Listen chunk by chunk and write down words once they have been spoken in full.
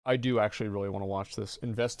I do actually really want to watch this.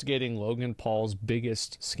 Investigating Logan Paul's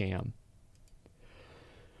biggest scam.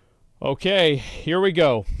 Okay, here we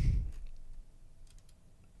go.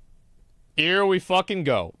 Here we fucking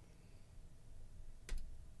go.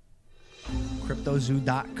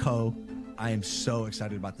 CryptoZoo.co. I am so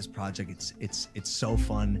excited about this project. It's so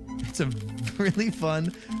fun. It's a really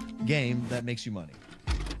fun game that makes you money.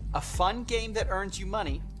 A fun game that earns you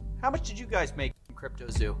money. How much did you guys make from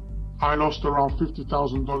CryptoZoo? I lost around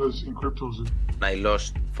 $50,000 in CryptoZoo. I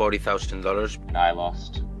lost $40,000. I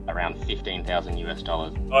lost around $15,000 US.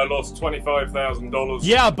 I lost $25,000.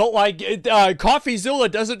 Yeah, but like, CoffeeZilla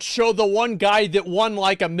doesn't show the one guy that won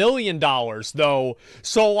like $1 million though.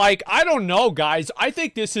 So like, I don't know, guys. I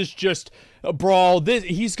think this is just, bro.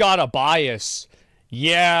 He's got a bias.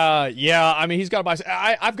 Yeah. I mean, he's got a bias.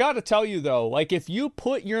 I've got to tell you though, like, if you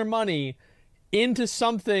put your money into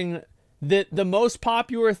something that the most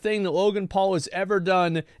popular thing that Logan Paul has ever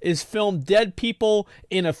done is film dead people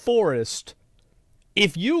in a forest.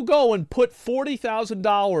 If you go and put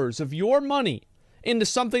 $40,000 of your money into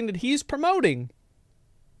something that he's promoting,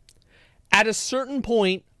 at a certain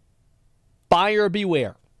point, buyer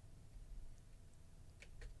beware.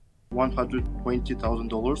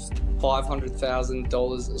 $120,000.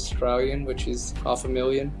 $500,000 Australian, which is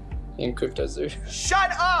 $500,000 in CryptoZoo.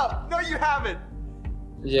 Shut up! No, you haven't.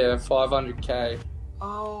 Yeah, 500K.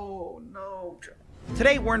 Oh, no.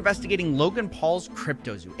 Today, we're investigating Logan Paul's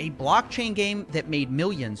CryptoZoo, a blockchain game that made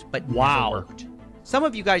millions but never worked. Some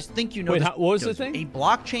of you guys think you know. Wait, what was the thing? A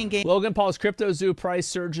blockchain game. Logan Paul's CryptoZoo price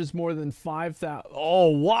surges more than 5,000. Oh,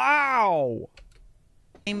 wow.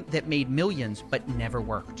 Game that made millions but never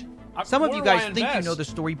worked. Some of you guys think you know the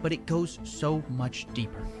story, but it goes so much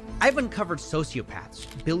deeper. I've uncovered sociopaths,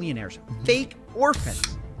 billionaires, fake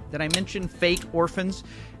orphans. Did I mention fake orphans?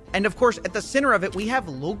 And of course, at the center of it, we have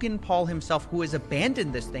Logan Paul himself, who has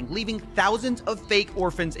abandoned this thing, leaving thousands of fake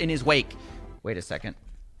orphans in his wake. Wait a second.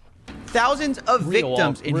 Thousands of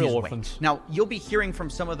victims in his wake. Now, you'll be hearing from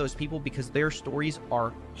some of those people because their stories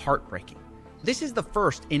are heartbreaking. This is the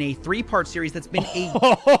first in a 3-part series that's been a...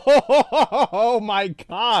 Oh my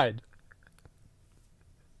God.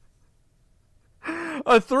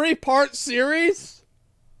 A 3-part series?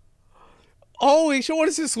 Holy shit, what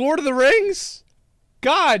is this, Lord of the Rings?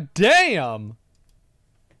 God damn.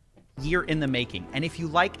 Year in the making. And if you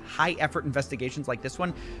like high effort investigations like this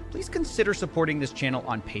one, please consider supporting this channel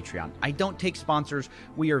on Patreon. I don't take sponsors.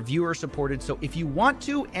 We are viewer supported. So if you want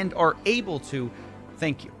to and are able to,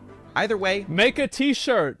 thank you. Either way, make a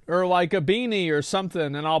t-shirt or like a beanie or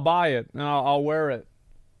something and I'll buy it and I'll wear it.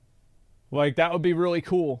 Like, that would be really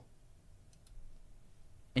cool.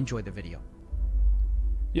 Enjoy the video.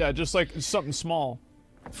 Yeah, just like something small.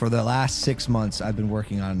 For the last 6 months, I've been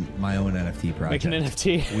working on my own NFT project. Make an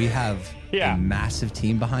NFT. We have a massive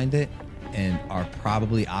team behind it and are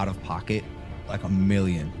probably out of pocket like $1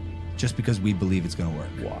 million just because we believe it's going to work.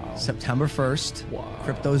 Wow. September 1st,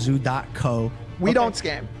 CryptoZoo.co. We don't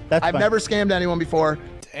scam. I've never scammed anyone before.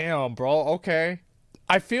 Damn, bro. Okay.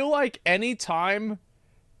 I feel like any time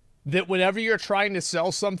that whenever you're trying to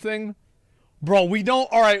sell something, bro, we don't.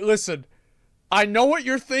 All right, listen. I know what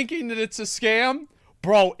you're thinking, that it's a scam.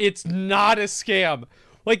 Bro, it's not a scam.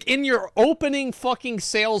 Like, in your opening fucking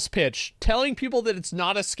sales pitch, telling people that it's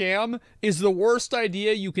not a scam is the worst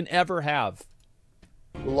idea you can ever have.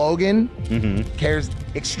 Logan cares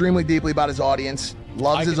extremely deeply about his audience,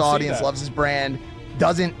 loves his audience, loves his brand,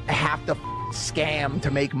 doesn't have to scam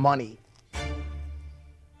to make money.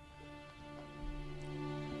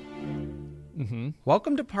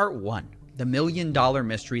 Welcome to part 1. The $1 million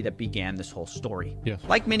mystery that began this whole story. Yes.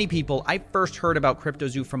 Like many people, I first heard about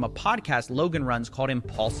CryptoZoo from a podcast Logan runs called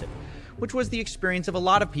Impulsive, which was the experience of a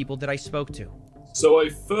lot of people that I spoke to. So I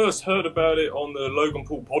first heard about it on the Logan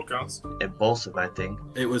Paul podcast. Impulsive, I think.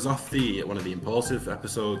 It was off one of the Impulsive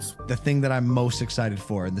episodes. The thing that I'm most excited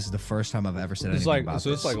for, and this is the first time I've ever said anything about this.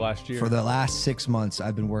 So it's like last year. For the last 6 months,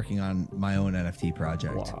 I've been working on my own NFT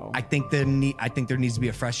project. Wow. I think there needs to be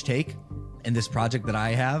a fresh take. And this project that I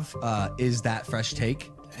have is that fresh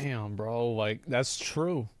take. Damn, bro. Like, that's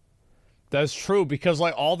true. That's true, because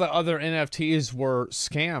like all the other NFTs were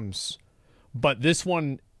scams. But this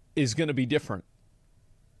one is going to be different.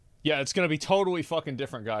 Yeah, it's going to be totally fucking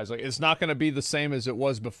different, guys. Like, it's not going to be the same as it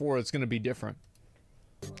was before. It's going to be different.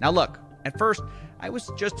 Now look, at first, I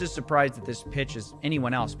was just as surprised at this pitch as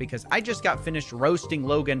anyone else because I just got finished roasting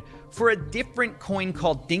Logan for a different coin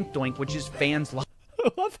called Dink Doink, which is fans love. I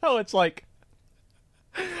love how it's like,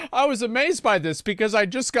 I was amazed by this because I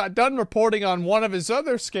just got done reporting on one of his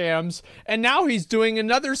other scams, and now he's doing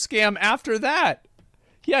another scam after that.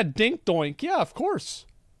 Yeah, Dink Doink. Yeah, of course.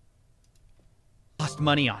 lost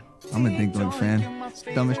money on. I'm a Dink Doink fan.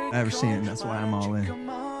 Dumbest shit I ever seen, and that's why I'm all in.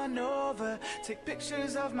 It's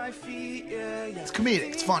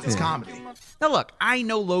comedic. It's fun. It's comedy. Now look, I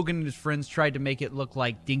know Logan and his friends tried to make it look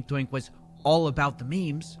like Dink Doink was all about the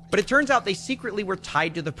memes, but it turns out they secretly were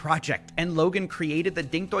tied to the project, and Logan created the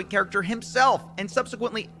Dink Doink character himself and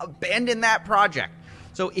subsequently abandoned that project.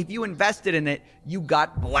 So if you invested in it, you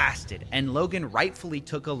got blasted, and Logan rightfully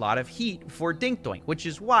took a lot of heat for Dink Doink, which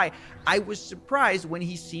is why I was surprised when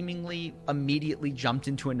he seemingly immediately jumped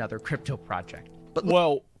into another crypto project. But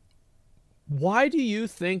well, why do you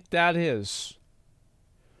think that is?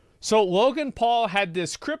 So Logan Paul had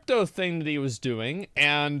this crypto thing that he was doing,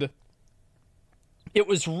 and it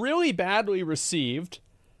was really badly received.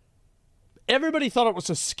 Everybody thought it was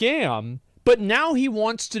a scam, but now he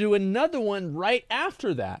wants to do another one right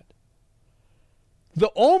after that.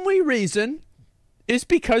 The only reason is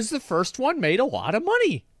because the first one made a lot of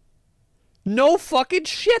money. No fucking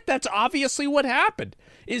shit. That's obviously what happened.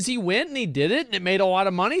 Is he went and he did it and it made a lot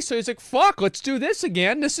of money, so he's like, fuck, let's do this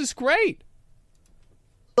again. This is great.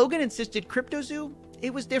 Logan insisted CryptoZoo,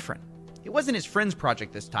 it was different. It wasn't his friend's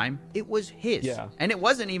project this time. It was his. Yeah. And it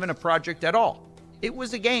wasn't even a project at all. It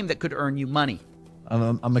was a game that could earn you money.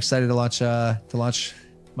 I'm excited to launch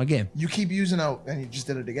my game. You keep using and you just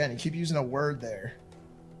did it again. You keep using a word there.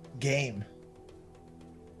 Game.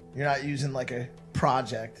 You're not using like a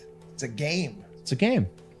project. It's a game. It's a game.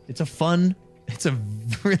 It's a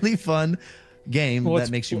really fun game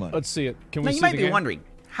that makes you money. Let's see it. Can we now, see you might the be game? wondering,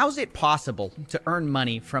 how's it possible to earn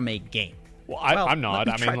money from a game? Well, I'm not.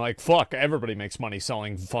 I mean, like, fuck, everybody makes money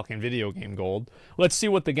selling fucking video game gold. Let's see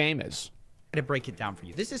what the game is. To break it down for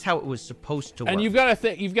you. This is how it was supposed to work. And you've got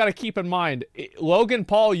to keep in mind, Logan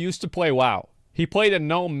Paul used to play WoW. He played a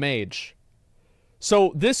gnome mage.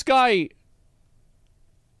 So this guy,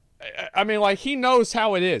 I mean, like, he knows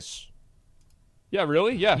how it is. Yeah,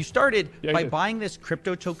 really? Yeah. You started by buying this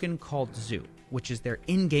crypto token called Zoo, which is their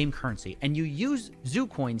in-game currency, and you use Zoo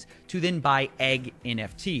coins to then buy egg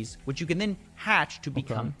NFTs, which you can then hatch to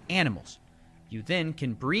become animals. You then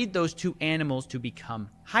can breed those two animals to become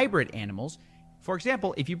hybrid animals. For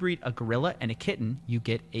example, if you breed a gorilla and a kitten, you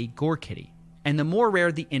get a Gore Kitty. And the more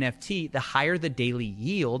rare the NFT, the higher the daily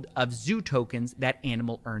yield of Zoo tokens that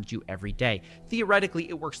animal earns you every day. Theoretically,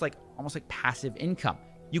 it works like almost like passive income.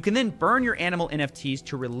 You can then burn your animal NFTs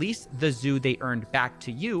to release the Zoo they earned back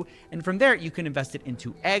to you, and from there you can invest it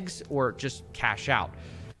into eggs or just cash out.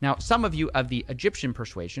 Now, some of you of the Egyptian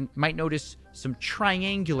persuasion might notice some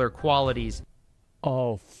triangular qualities.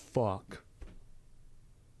 Oh, fuck.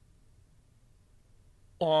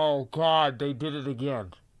 Oh, God, they did it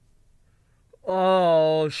again.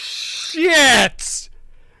 Oh, shit!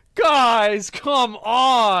 Guys, come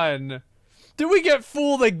on! Did we get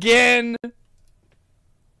fooled again?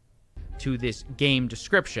 To this game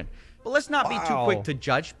description. But let's not be too quick to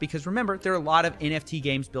judge, because remember, there are a lot of NFT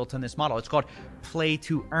games built on this model. It's called play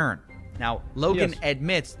to earn. Now, Logan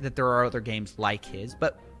admits that there are other games like his,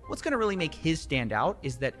 but what's going to really make his stand out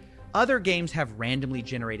is that other games have randomly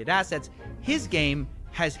generated assets. His game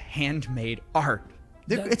has handmade art.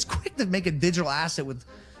 It's quick to make a digital asset with,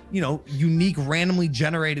 unique, randomly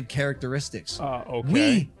generated characteristics. Okay.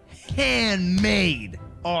 We handmade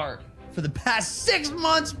art for the past 6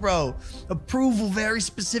 months, bro. Approval, very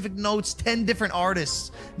specific notes, 10 different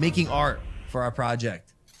artists making art for our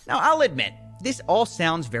project. Now, I'll admit, this all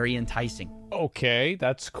sounds very enticing. Okay,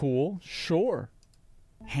 that's cool. Sure.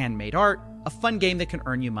 Handmade art, a fun game that can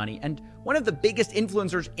earn you money, and one of the biggest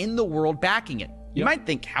influencers in the world backing it. You might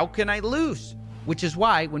think, how can I lose? Which is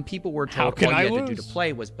why when people were told all you had to do to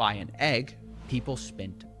play was buy an egg, people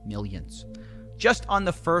spent millions. Just on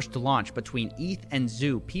the first launch between ETH and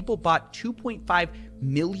Zoo, people bought $2.5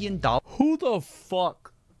 million. Who the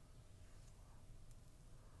fuck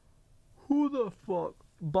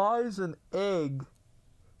buys an egg?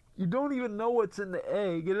 You don't even know what's in the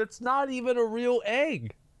egg, and it's not even a real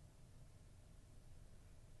egg.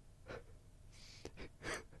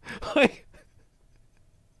 Like,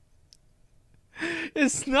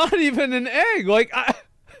 it's not even an egg. Like,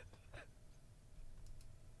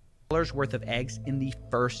 worth of eggs in the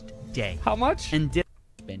first day. How much? And did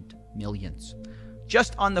spent millions.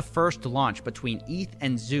 Just on the first launch between ETH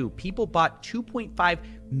and Zoo, people bought $2.5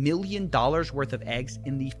 million worth of eggs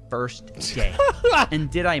in the first day. And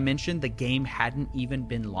did I mention the game hadn't even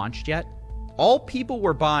been launched yet? All people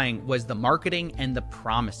were buying was the marketing and the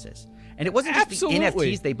promises. And it wasn't just the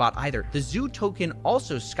NFTs they bought either. The Zoo token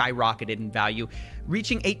also skyrocketed in value,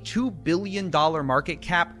 reaching a $2 billion market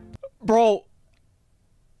cap. Bro,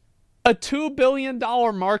 a $2 billion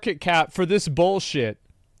market cap for this bullshit.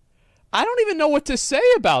 I don't even know what to say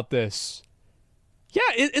about this. Yeah,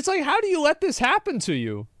 it's like, how do you let this happen to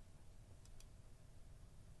you?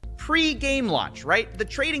 Pre-game launch, right? The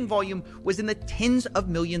trading volume was in the tens of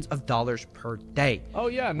millions of dollars per day. Oh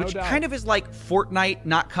yeah, no doubt. Which kind of is like Fortnite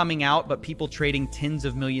not coming out, but people trading tens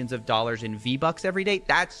of millions of dollars in V-Bucks every day.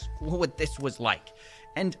 That's what this was like.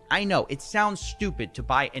 And I know it sounds stupid to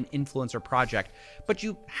buy an influencer project, but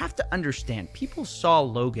you have to understand, people saw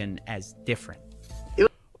Logan as different.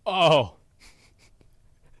 Oh.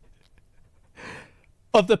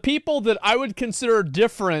 Of the people that I would consider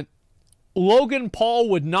different, Logan Paul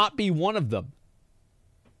would not be one of them.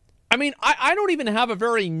 I mean, I don't even have a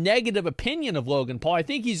very negative opinion of Logan Paul. I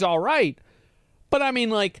think he's all right. But I mean,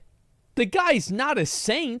 like, the guy's not a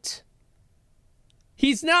saint.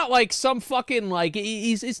 He's not like some fucking, like,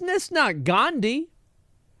 it's not Gandhi.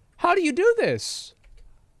 How do you do this?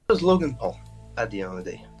 It was Logan Paul at the end of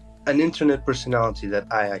the day. An internet personality that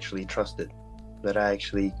I actually trusted, that I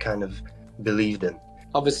actually kind of believed in.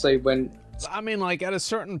 Obviously, when... I mean, like, at a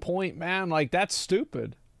certain point, man, like, that's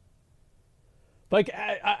stupid. Like,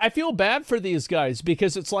 I feel bad for these guys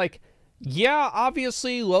because it's like, yeah,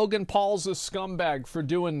 obviously Logan Paul's a scumbag for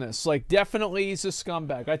doing this. Like, definitely he's a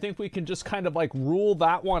scumbag. I think we can just kind of, like, rule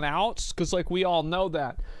that one out because, like, we all know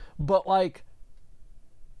that. But, like,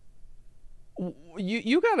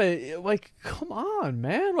 you gotta, like, come on,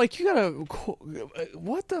 man. Like, you gotta,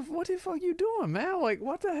 what the fuck you doing, man? Like,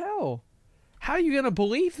 what the hell? How are you gonna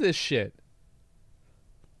believe this shit?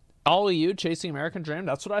 All of you chasing American Dream,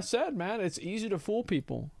 that's what I said, man. It's easy to fool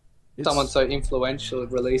people. Someone so influential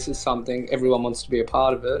releases something, everyone wants to be a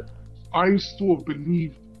part of it. I still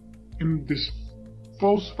believe in this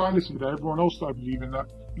false fallacy that everyone else started believing,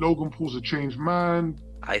 that Logan Paul's a changed man.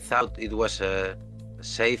 I thought it was a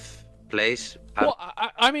safe place. Well,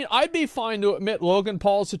 I mean, I'd be fine to admit Logan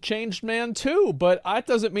Paul's a changed man too, but that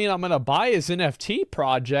doesn't mean I'm going to buy his NFT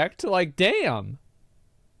project. Like, damn.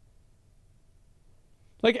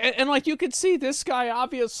 Like, and like, you could see this guy,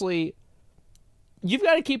 obviously, you've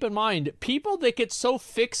got to keep in mind, people that get so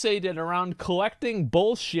fixated around collecting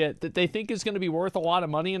bullshit that they think is going to be worth a lot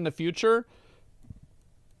of money in the future,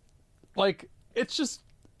 like, it's just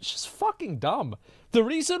fucking dumb. The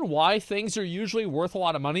reason why things are usually worth a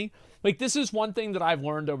lot of money, like, this is one thing that I've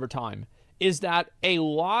learned over time, is that a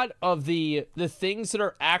lot of the things that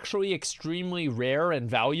are actually extremely rare and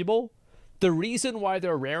valuable, the reason why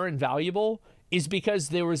they're rare and valuable is because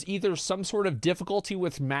there was either some sort of difficulty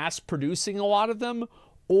with mass producing a lot of them,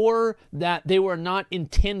 or that they were not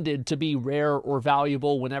intended to be rare or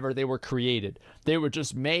valuable whenever they were created. They were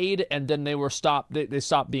just made, and then they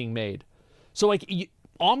stopped being made. So, like,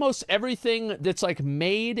 almost everything that's, like,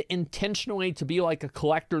 made intentionally to be like a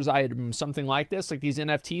collector's item, something like this, like these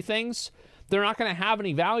NFT things, they're not going to have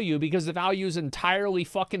any value because the value is entirely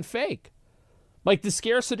fucking fake. Like, the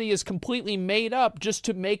scarcity is completely made up just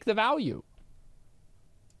to make the value.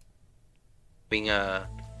 Being a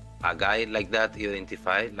guy like that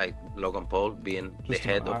identified, like Logan Paul being the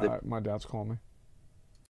head of the... My dad's calling me.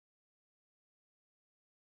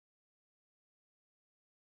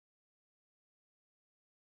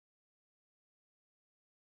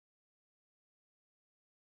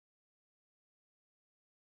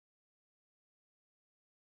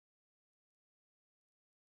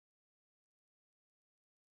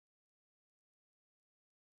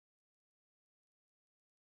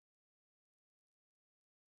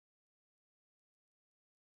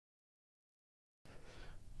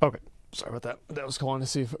 Okay, sorry about that. That was calling to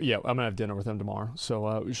see if... Yeah, I'm going to have dinner with him tomorrow.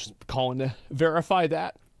 So we're just calling to verify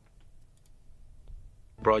that.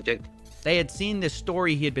 Project. They had seen this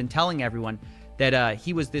story he had been telling everyone, that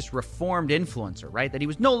he was this reformed influencer, right? That he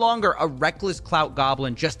was no longer a reckless clout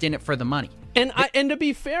goblin just in it for the money. And to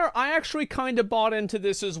be fair, I actually kind of bought into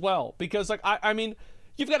this as well. Because, like, I mean,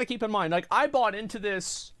 you've got to keep in mind, like, I bought into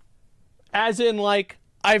this as in, like,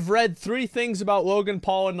 I've read 3 things about Logan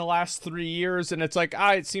Paul in the last 3 years, and it's like,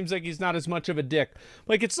 it seems like he's not as much of a dick.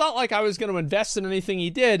 Like, it's not like I was going to invest in anything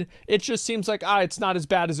he did. It just seems like, it's not as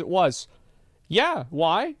bad as it was. Yeah,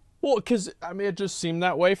 why? Well, because, I mean, it just seemed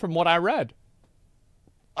that way from what I read.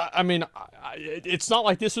 I mean, it's not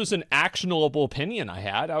like this was an actionable opinion I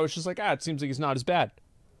had. I was just like, it seems like he's not as bad.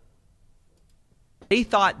 They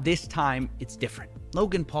thought this time it's different.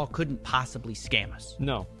 Logan Paul couldn't possibly scam us.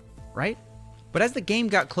 No. Right? But as the game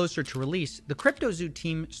got closer to release, the CryptoZoo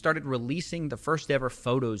team started releasing the first ever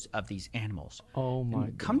photos of these animals. Oh my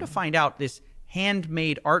God. Come to find out, this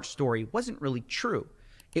handmade art story wasn't really true.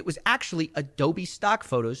 It was actually Adobe stock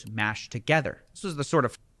photos mashed together. This was the sort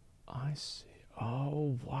of... I see.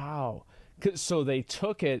 Oh, wow. So they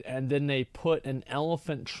took it and then they put an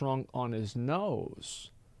elephant trunk on his nose.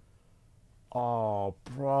 Oh,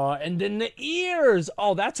 bro. And then the ears.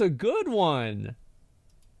 Oh, that's a good one.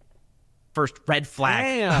 First red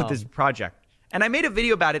flag of this project. And I made a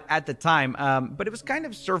video about it at the time, but it was kind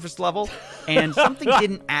of surface level, and something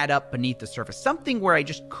didn't add up beneath the surface. Something where I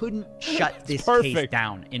just couldn't shut this case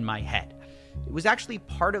down in my head. It was actually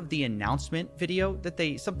part of the announcement video that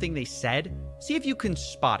something they said. See if you can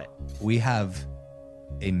spot it. We have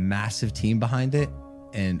a massive team behind it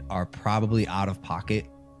and are probably out of pocket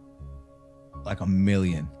like $1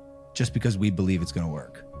 million just because we believe it's going to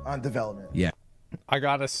work. On development. Yeah. I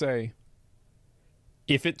gotta say,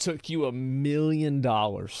 if it took you $1 million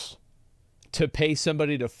to pay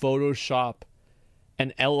somebody to Photoshop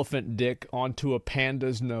an elephant dick onto a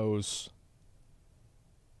panda's nose,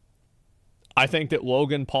 I think that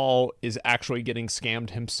Logan Paul is actually getting scammed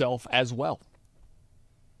himself as well.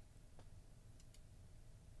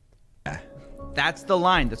 That's the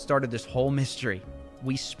line that started this whole mystery.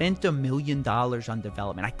 We spent $1 million on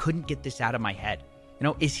development. I couldn't get this out of my head. You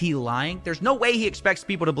know, is he lying? There's no way he expects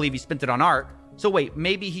people to believe he spent it on art. So wait,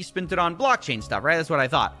 maybe he spent it on blockchain stuff, right? That's what I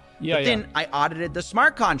thought. Yeah, but then I audited the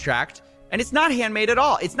smart contract, and it's not handmade at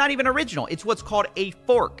all. It's not even original. It's what's called a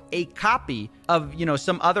fork, a copy of, you know,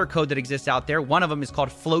 some other code that exists out there. One of them is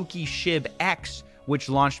called Floki Shib X, which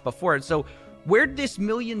launched before it. So where'd this $1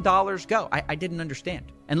 million go? I didn't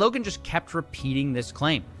understand. And Logan just kept repeating this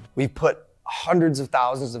claim. We put hundreds of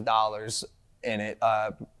thousands of dollars in it.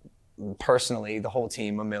 Personally, the whole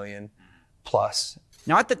team, $1 million plus.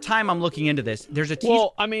 Now, at the time I'm looking into this, there's a teaser.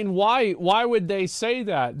 Well, I mean, why would they say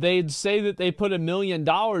that? They'd say that they put $1 million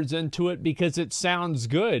into it because it sounds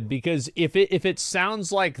good. Because if it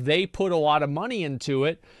sounds like they put a lot of money into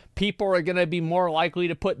it, people are going to be more likely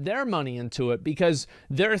to put their money into it because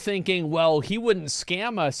they're thinking, well, he wouldn't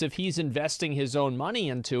scam us if he's investing his own money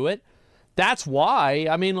into it. That's why.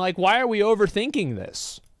 I mean, like, why are we overthinking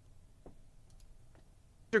this?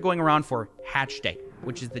 They're going around for Hatch Day,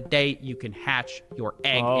 which is the day you can hatch your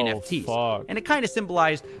egg NFTs. Fuck. And it kind of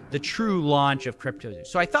symbolized the true launch of CryptoZoo.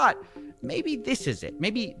 So I thought, maybe this is it.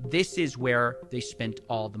 Maybe this is where they spent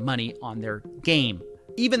all the money on their game.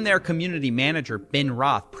 Even their community manager, Ben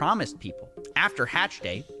Roth, promised people, after Hatch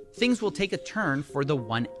Day, things will take a turn for the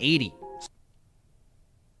 180.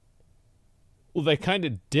 Well, they kind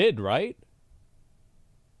of did, right?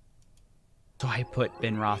 So I put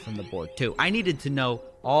Ben Roth on the board too. I needed to know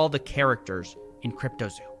all the characters in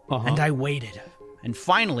CryptoZoo. And I waited. And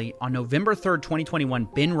finally, on November 3rd, 2021,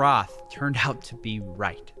 Ben Roth turned out to be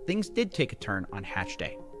right. Things did take a turn on Hatch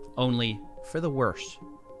Day, only for the worse.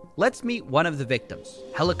 Let's meet one of the victims,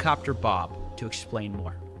 Helicopter Bob, to explain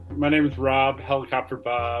more. My name is Rob. Helicopter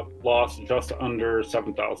Bob lost just under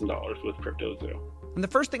 $7,000 with CryptoZoo. And the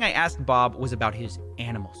first thing I asked Bob was about his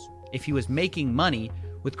animals. If he was making money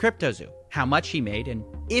with CryptoZoo, how much he made, and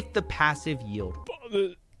if the passive yield.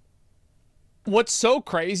 What's so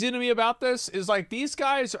crazy to me about this is, like, these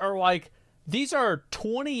guys are like, these are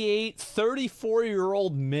 28,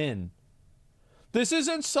 34-year-old men. This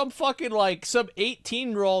isn't some fucking, like, some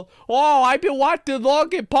 18-year-old, oh, I've been watching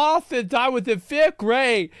Logan Paul since I was in 5th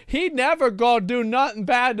grade. He never gonna do nothing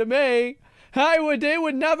bad to me. They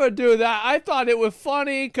would never do that. I thought it was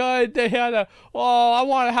funny because they had I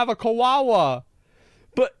want to have a chihuahua.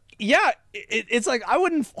 But, yeah, it's like, I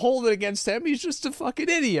wouldn't hold it against him. He's just a fucking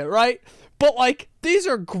idiot, right? But, like, these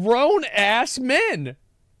are grown-ass men.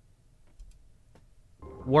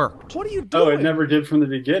 Worked. What are you doing? Oh, it never did from the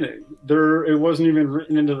beginning. It wasn't even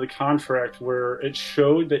written into the contract where it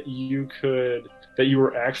showed that you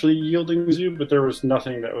were actually yielding zoo, but there was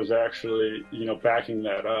nothing that was actually, backing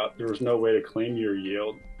that up. There was no way to claim your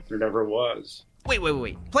yield. There never was. Wait.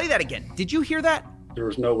 Play that again. Did you hear that? There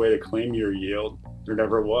was no way to claim your yield. There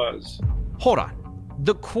never was. Hold on.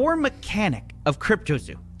 The core mechanic of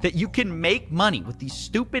CryptoZoo, that you can make money with these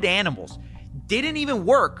stupid animals, didn't even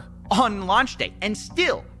work on launch day, and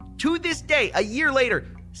still, to this day, a year later,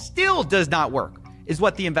 still does not work, is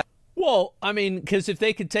what the investor. Well, I mean, because if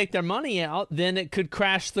they could take their money out, then it could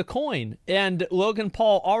crash the coin. And Logan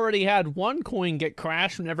Paul already had one coin get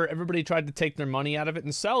crashed whenever everybody tried to take their money out of it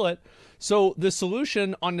and sell it. So the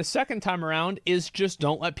solution on the second time around is just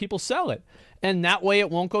don't let people sell it. And that way it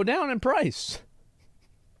won't go down in price.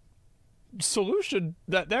 Solution,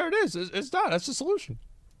 there it is. It's done. That's the solution.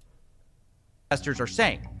 Investors are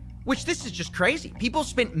saying, which this is just crazy. People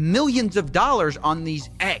spent millions of dollars on these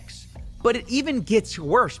eggs. But it even gets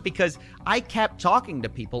worse because I kept talking to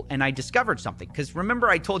people and I discovered something. Because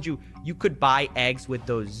remember I told you you could buy eggs with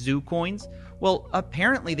those zoo coins? Well,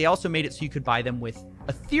 apparently they also made it so you could buy them with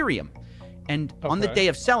Ethereum. And on the day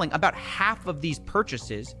of selling, about half of these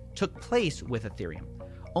purchases took place with Ethereum.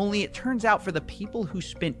 Only it turns out for the people who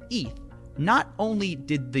spent ETH, not only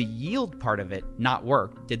did the yield part of it not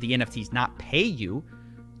work, did the NFTs not pay you,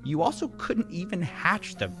 you also couldn't even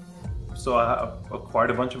hatch them. So I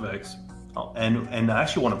acquired a bunch of eggs, and I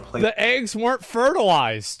actually want to play. The eggs weren't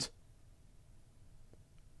fertilized.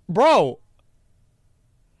 Bro,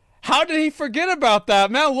 how did he forget about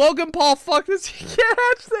that? Man, Logan Paul fucked this. He can't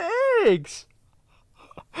hatch the eggs.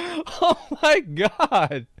 Oh my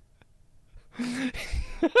god.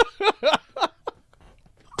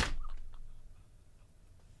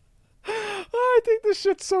 I think this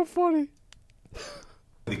shit's so funny.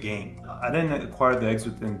 The game. I didn't acquire the eggs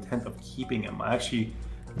with the intent of keeping them. I actually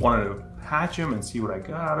wanted to hatch them and see what I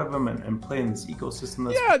got out of them and play in this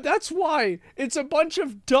ecosystem. Yeah, that's why. It's a bunch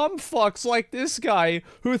of dumb fucks like this guy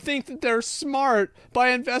who think that they're smart by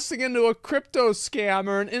investing into a crypto scam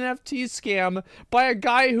or an NFT scam by a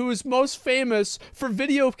guy who is most famous for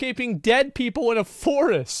videotaping dead people in a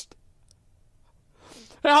forest.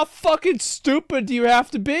 How fucking stupid do you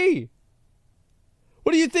have to be?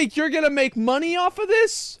 What do you think? You're gonna make money off of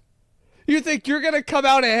this? You think you're gonna come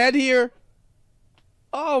out ahead here?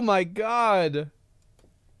 Oh my god.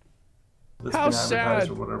 How sad.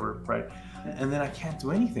 Or whatever, right? And then I can't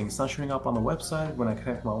do anything. It's not showing up on the website when I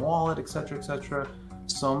connect my wallet, etc., etc.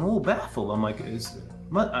 So I'm a little baffled. I'm like,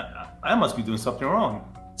 I must be doing something wrong.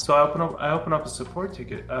 So I open up a support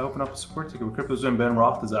ticket. I open up a support ticket with CryptoZoo, and Ben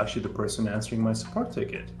Roth is actually the person answering my support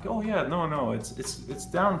ticket. Oh yeah, no, it's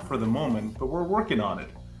down for the moment, but we're working on it.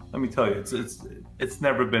 Let me tell you, it's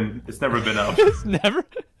never been up. It's never.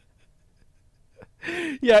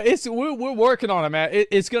 Yeah, we're working on it, man.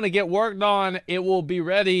 It's gonna get worked on. It will be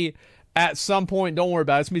ready at some point. Don't worry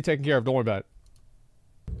about it. It's gonna be taken care of. Don't worry about it.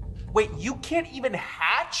 Wait, you can't even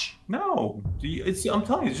hatch? No, I'm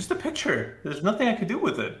telling you, it's just a picture. There's nothing I could do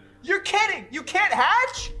with it. You're kidding! You can't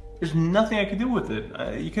hatch? There's nothing I could do with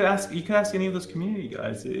it. You could ask any of those community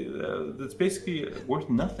guys. It's basically worth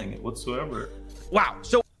nothing whatsoever. Wow.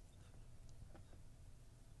 So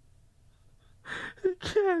he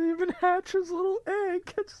can't even hatch his little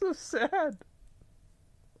egg. It's so sad.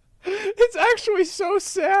 It's actually so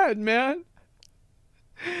sad, man.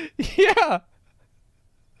 Yeah.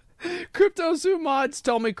 CryptoZoo mods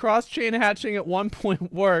tell me cross-chain hatching at one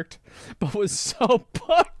point worked, but was so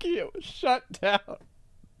buggy it was shut down.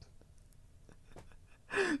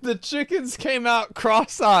 The chickens came out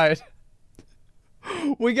cross-eyed.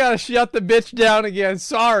 We gotta shut the bitch down again.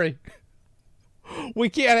 Sorry. We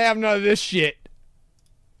can't have none of this shit.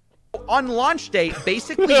 On launch day,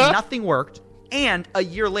 basically nothing worked, and a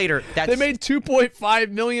year later, they made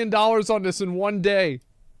 $2.5 million on this in one day.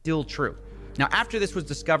 Still true. Now, after this was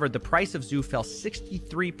discovered, the price of Zoo fell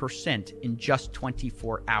 63% in just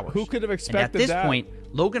 24 hours. Who could have expected that? At this that? point,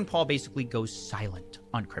 Logan Paul basically goes silent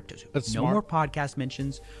on CryptoZoo. That's no smart. more podcast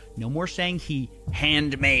mentions, no more saying he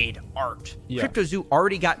handmade art. Yeah. CryptoZoo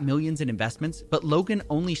already got millions in investments, but Logan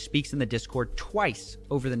only speaks in the Discord twice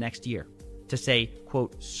over the next year to say,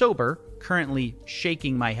 quote, sober, currently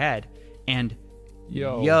shaking my head, and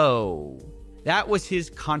yo. That was his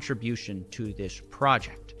contribution to this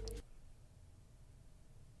project.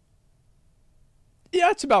 Yeah,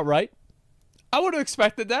 that's about right. I would have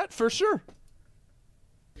expected that, for sure.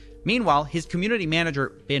 Meanwhile, his community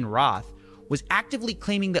manager, Ben Roth, was actively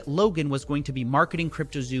claiming that Logan was going to be marketing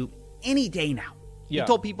CryptoZoo any day now. Yeah. He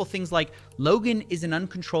told people things like, Logan is an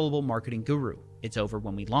uncontrollable marketing guru. It's over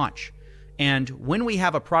when we launch. And when we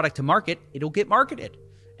have a product to market, it'll get marketed.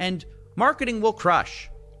 And marketing will crush.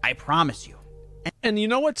 I promise you. And you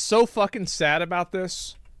know what's so fucking sad about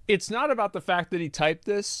this? It's not about the fact that he typed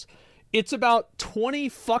this. It's about 20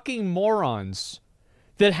 fucking morons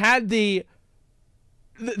that had the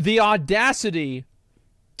audacity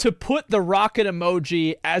to put the rocket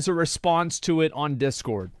emoji as a response to it on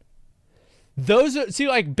Discord. Those are, see,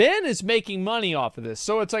 like, Ben is making money off of this,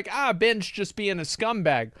 so it's like, Ben's just being a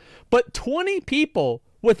scumbag. But 20 people,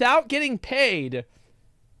 without getting paid,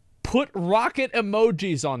 put rocket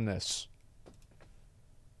emojis on this.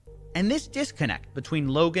 And this disconnect between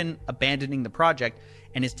Logan abandoning the project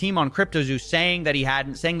and his team on CryptoZoo saying that he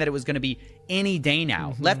hadn't, saying that it was going to be any day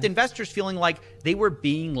now, left investors feeling like they were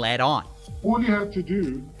being led on. All he had to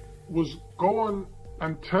do was go on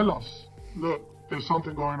and tell us, look, there's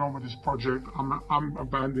something going on with this project, I'm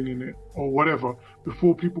abandoning it, or whatever,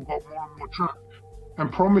 before people got more and more trapped.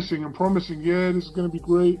 And promising, yeah, this is going to be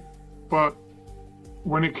great, but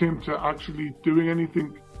when it came to actually doing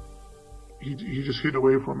anything, he just hid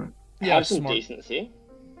away from it. Yeah, have some decency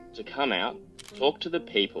to come out, talk to the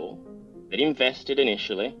people that invested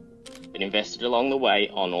initially, that invested along the way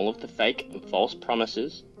on all of the fake and false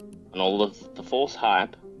promises, on all of the false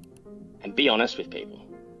hype, and be honest with people.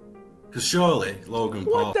 Because surely Logan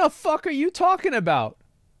Paul. What the fuck are you talking about?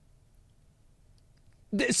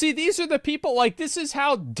 See, these are the people, like, this is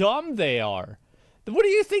how dumb they are. What do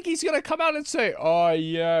you think he's going to come out and say? Oh,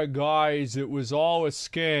 yeah, guys, it was all a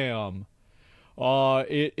scam. The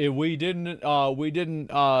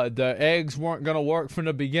eggs weren't going to work from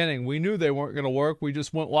the beginning. We knew they weren't going to work. We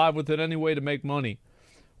just went live with it anyway to make money.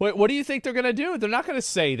 What do you think they're going to do? They're not going to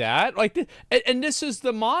say that. Like, and this is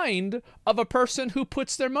the mind of a person who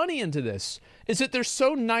puts their money into this, is that they're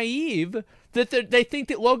so naive that they think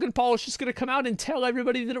that Logan Paul is just going to come out and tell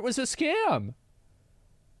everybody that it was a scam.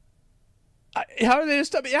 How are they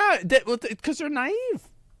just... Yeah, because they're naive.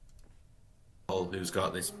 Who's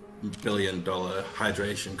got this billion-dollar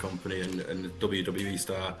hydration company and a WWE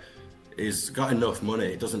star, is got enough money.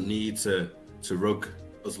 It doesn't need to rug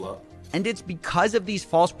us lot. And it's because of these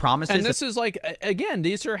false promises. And this is like, again,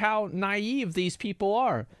 these are how naive these people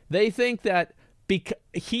are. They think that because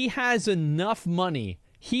he has enough money,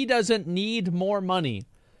 he doesn't need more money.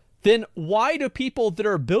 Then why do people that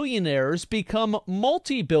are billionaires become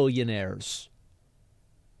multi-billionaires?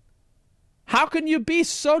 How can you be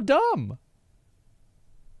so dumb?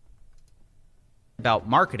 About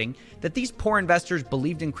marketing, that these poor investors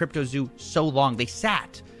believed in CryptoZoo so long. They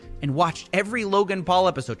sat and watched every Logan Paul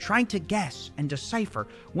episode trying to guess and decipher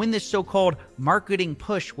when this so-called marketing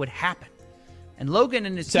push would happen. And Logan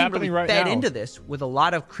and his team really fed into this with a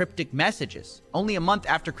lot of cryptic messages. Only a month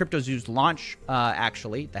after CryptoZoo's launch,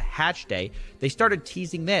 actually, the hatch day, they started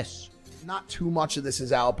teasing this. Not too much of this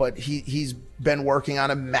is out, but he's been working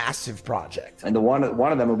on a massive project. And one of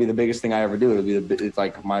them will be the biggest thing I ever do. It's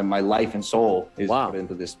like my life and soul is put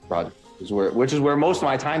into this project. Which is where most of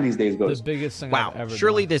my time these days goes. The biggest thing I've ever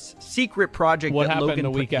surely done. This secret project What that happened Logan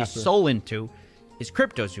the put week his after? soul into is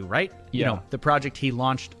CryptoZoo, right? Yeah. You know, the project he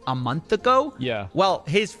launched a month ago? Yeah. Well,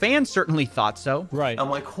 his fans certainly thought so. Right.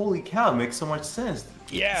 I'm like, holy cow, it makes so much sense.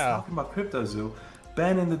 Yeah. He's talking about CryptoZoo.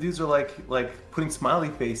 Ben and the dudes are like putting smiley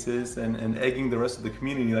faces and egging the rest of the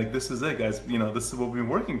community. Like, this is it, guys. You know, this is what we've been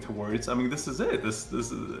working towards. I mean, this is it. This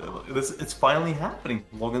it's finally happening.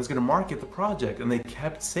 Logan's gonna market the project, and they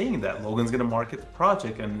kept saying that Logan's gonna market the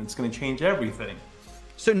project, and it's gonna change everything.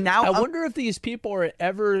 So now I wonder if these people are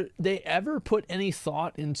ever put any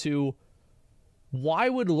thought into why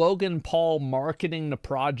would Logan Paul marketing the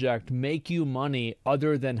project make you money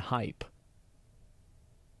other than hype?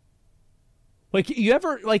 Like, you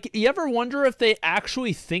ever wonder if they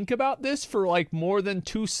actually think about this for like more than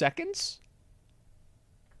 2 seconds?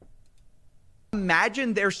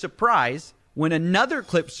 Imagine their surprise when another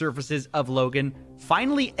clip surfaces of Logan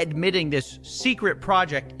finally admitting this secret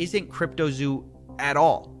project isn't CryptoZoo at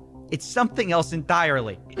all. It's something else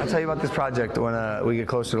entirely. I'll tell you about this project when we get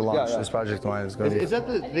closer to launch. This project line is going to be... Is that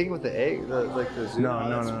the thing with the egg? Like the zoo? No.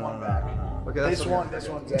 Okay, this one's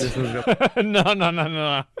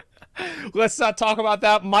No. Let's not talk about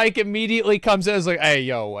that. Mike immediately comes in and is like, hey,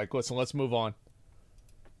 yo, like, listen, let's move on.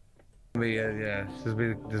 Yeah, this will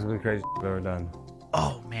be the craziest I've ever done.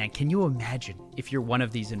 Oh, man, can you imagine if you're one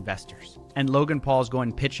of these investors and Logan Paul's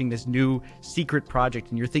going pitching this new secret project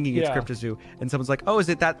and you're thinking it's CryptoZoo and someone's like, oh, is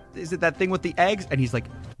it that thing with the eggs? And he's like,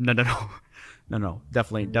 no,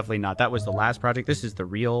 definitely not. That was the last project. This is the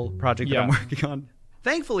real project that I'm working on.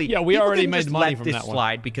 Thankfully, we already didn't made just money let from this that one.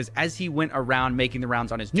 slide because as he went around making the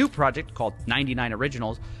rounds on his new project called 99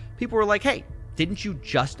 Originals, people were like, hey, didn't you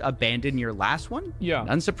just abandon your last one? Yeah.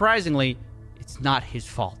 Unsurprisingly, it's not his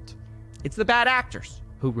fault. It's the bad actors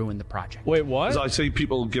who ruined the project. Wait, what? I see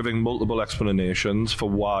people giving multiple explanations for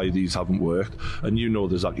why these haven't worked, and you know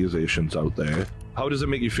there's accusations out there. How does it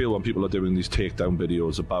make you feel when people are doing these takedown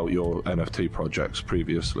videos about your NFT projects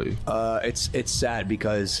previously? It's sad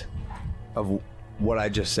because of what I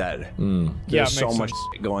just said. Mm. There's so much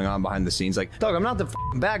going on behind the scenes. Like, Doug, I'm not the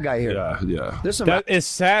bad guy here. Yeah. There's some that is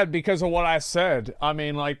sad because of what I said. I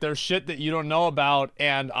mean, like, there's shit that you don't know about,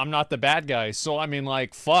 and I'm not the bad guy. So, I mean,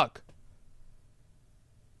 like, fuck.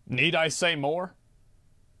 Need I say more?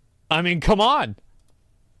 I mean, come on.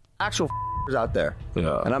 Actual out there.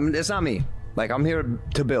 Yeah. And it's not me. Like, I'm here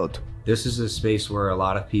to build. This is a space where a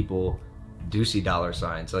lot of people do see dollar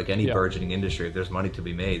signs. Like any burgeoning industry, if there's money to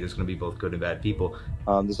be made, there's going to be both good and bad people.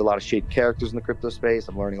 There's a lot of shady characters in the crypto space.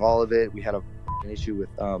 I'm learning all of it. We had an issue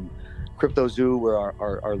with CryptoZoo where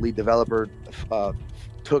our lead developer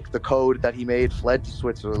took the code that he made, fled to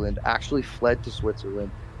Switzerland,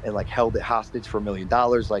 and like held it hostage for $1 million.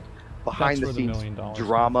 Like behind the scenes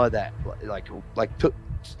drama that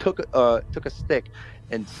took a stick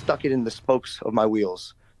and stuck it in the spokes of my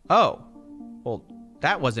wheels. Oh, well,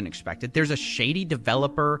 that wasn't expected. There's a shady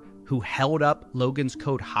developer who held up Logan's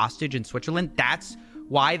code hostage in Switzerland. That's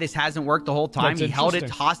why this hasn't worked the whole time. He held it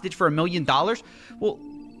hostage for $1 million. Well,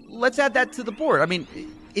 let's add that to the board. I mean,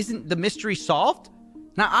 isn't the mystery solved?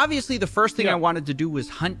 Now, obviously, the first thing I wanted to do was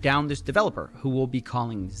hunt down this developer, who we'll be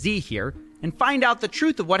calling Z here, and find out the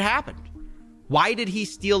truth of what happened. Why did he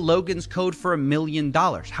steal Logan's code for $1 million?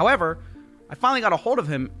 However, I finally got a hold of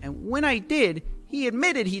him, and when I did, he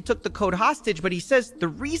admitted he took the code hostage, but he says the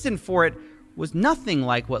reason for it was nothing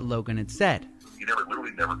like what Logan had said. He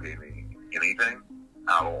literally never paid me anything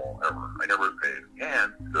at all, ever. I never paid.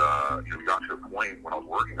 And, we got to a point when I was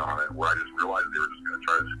working on it where I just realized they were just going to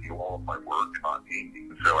try to steal all of my work and not pay me.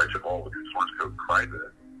 And so I took all the source code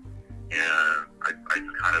private, and I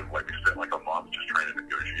just kind of, we spent a month just trying to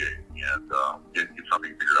negotiate and get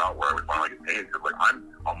something figured out where I would finally get paid. Because, I'm,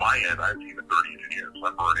 on my end, I have a team of 30 engineers. So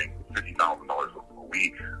I'm earning $50,000 a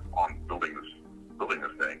week on building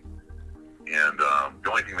this thing. And the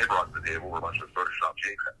only thing they brought to the table were a bunch of Photoshop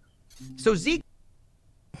JPEGs. So Zeke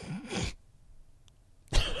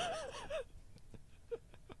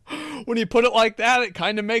when you put it like that, it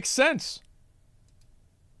kind of makes sense.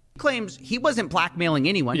 Claims he wasn't blackmailing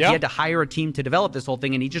anyone. He had to hire a team to develop this whole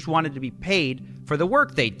thing, and he just wanted to be paid for the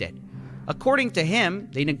work they did. According to him,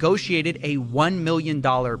 they negotiated a $1 million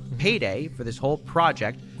payday for this whole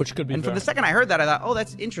project. Which could be And for the second I heard that, I thought, oh,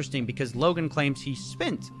 that's interesting, because Logan claims he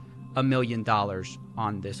spent $1 million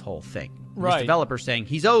on this whole thing. Right. This developer saying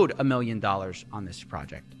he's owed $1 million on this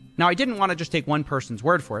project. Now, I didn't want to just take one person's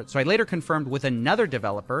word for it, so I later confirmed with another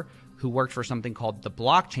developer who worked for something called the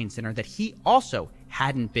Blockchain Center that he also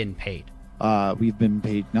hadn't been paid. We've been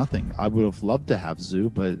paid nothing. I would have loved to have Zoo,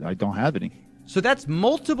 but I don't have any. So that's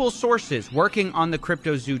multiple sources working on the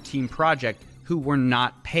CryptoZoo team project who were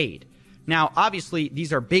not paid. Now, obviously,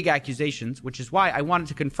 these are big accusations, which is why I wanted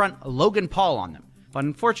to confront Logan Paul on them. But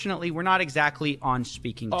unfortunately, we're not exactly on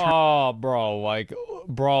speaking terms. Oh,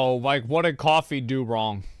 bro, what did Coffee do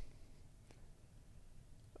wrong?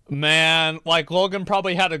 Man, Logan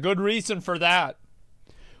probably had a good reason for that.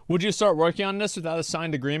 Would you start working on this without a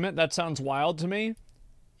signed agreement? That sounds wild to me.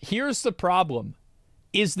 Here's the problem,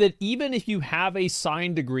 is that even if you have a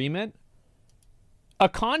signed agreement, a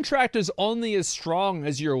contract is only as strong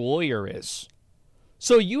as your lawyer is.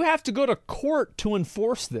 So you have to go to court to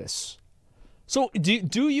enforce this. So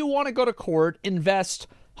do you want to go to court, invest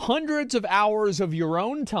hundreds of hours of your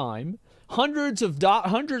own time, hundreds of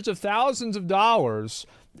thousands of dollars,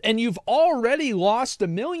 and you've already lost $1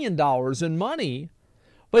 million in money?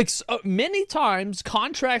 Many times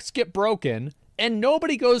contracts get broken and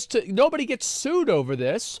nobody gets sued over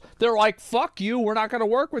this. They're like, fuck you, we're not going to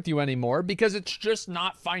work with you anymore, because it's just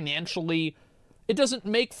not financially, it doesn't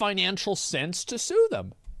make financial sense to sue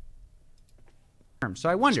them. So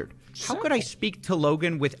I wondered, how could I speak to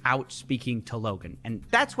Logan without speaking to Logan? And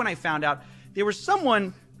that's when I found out there was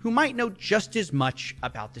someone who might know just as much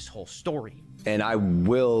about this whole story. And I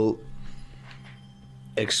will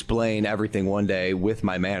explain everything one day with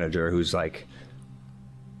my manager, who's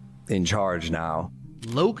in charge now.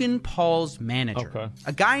 Logan Paul's manager,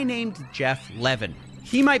 a guy named Jeff Levin.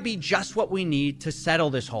 He might be just what we need to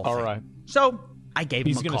settle this whole thing. All right. So I gave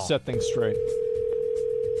him a call. He's going to set things straight.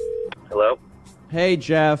 Hello? Hey,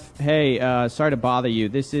 Jeff. Hey, sorry to bother you.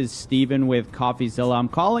 This is Steven with CoffeeZilla. I'm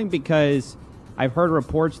calling because I've heard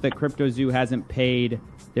reports that CryptoZoo hasn't paid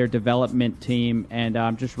their development team, and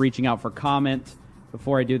I'm just reaching out for comment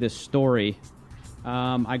before I do this story.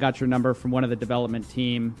 I got your number from one of the development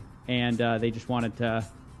team, and they just wanted to,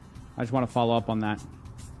 I just want to follow up on that.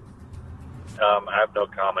 I have no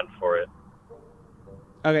comment for it.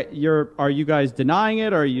 Okay, are you guys denying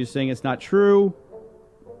it, or are you saying it's not true?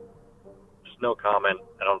 Just no comment.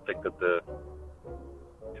 I don't think that the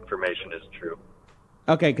information is true.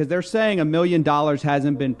 Okay, because they're saying $1 million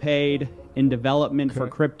hasn't been paid in development for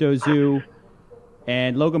CryptoZoo,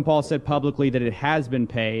 and Logan Paul said publicly that it has been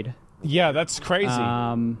paid. Yeah, that's crazy.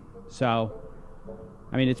 So,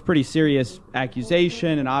 I mean, it's pretty serious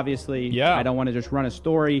accusation, and obviously, I don't want to just run a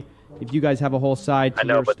story. If you guys have a whole side to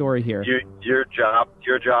your story here, your job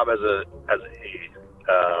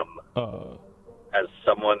as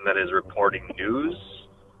someone that is reporting news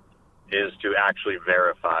is to actually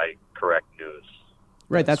verify correct news.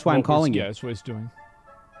 Right, that's why I'm calling you. Yeah, that's what he's doing.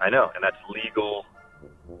 I know, and that's legal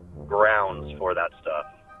grounds for that stuff.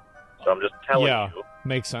 So I'm just telling you.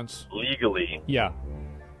 Makes sense. Legally, you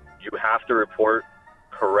have to report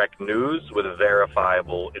correct news with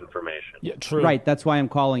verifiable information. Yeah, true. Right, that's why I'm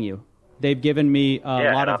calling you. They've given me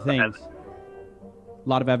a lot of things. A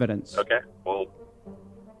lot of evidence. Okay, well,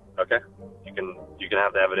 okay. You can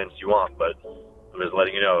have the evidence you want, but I'm just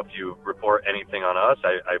letting you know, if you report anything on us,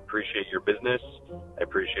 I appreciate your business. I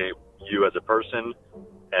appreciate you as a person,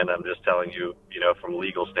 And I'm just telling you, from a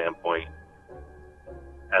legal standpoint,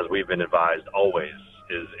 as we've been advised always,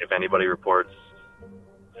 is if anybody reports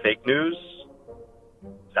fake news,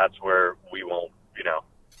 that's where we won't,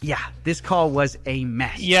 Yeah, this call was a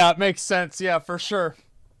mess. Yeah, it makes sense. Yeah, for sure.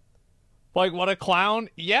 Like, what a clown.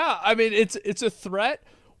 Yeah, I mean, it's a threat.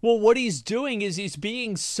 Well, what he's doing is he's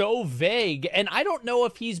being so vague, and I don't know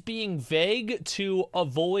if he's being vague to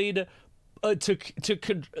avoid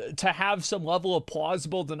to have some level of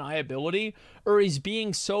plausible deniability, or he's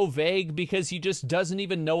being so vague because he just doesn't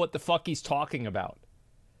even know what the fuck he's talking about.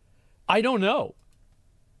 I don't know.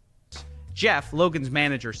 Jeff, Logan's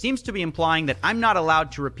manager, seems to be implying that I'm not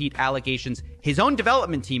allowed to repeat allegations his own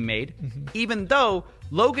development team made, even though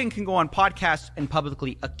Logan can go on podcasts and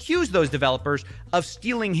publicly accuse those developers of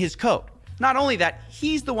stealing his code. Not only that,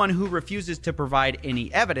 he's the one who refuses to provide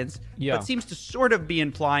any evidence, but seems to sort of be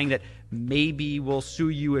implying that maybe we'll sue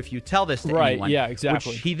you if you tell this to anyone. Yeah,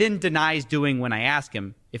 exactly. Which he then denies doing when I ask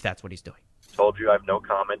him if that's what he's doing. Told you I have no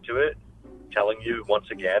comment to it. Telling you once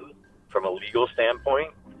again, from a legal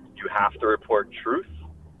standpoint, you have to report truth.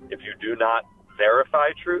 If you do not verify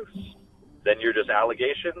truths, then you're just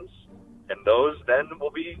allegations, and those then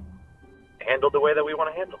will be handled the way that we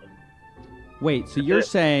want to handle it. Wait, so you're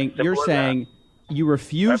saying you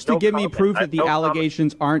refuse to give me proof that the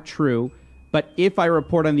allegations aren't true, but if I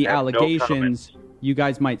report on the allegations, you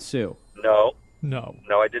guys might sue? No. No,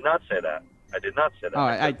 I did not say that. I did not say that. All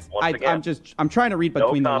right, I'm trying to read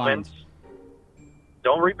between the lines.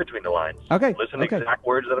 Don't read between the lines. Okay. Listen to the exact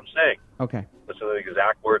words that I'm saying. Okay. Listen to the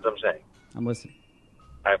exact words I'm saying. I'm listening.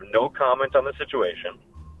 I have no comment on the situation.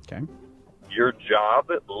 Okay. Your job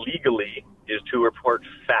legally is to report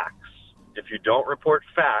facts. If you don't report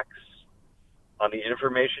facts on the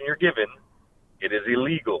information you're given, it is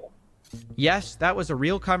illegal. Yes, that was a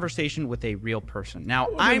real conversation with a real person. Now,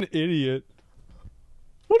 I'm an idiot.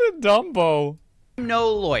 What a dumbo. I'm no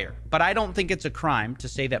lawyer, but I don't think it's a crime to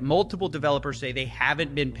say that multiple developers say they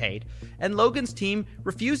haven't been paid, and Logan's team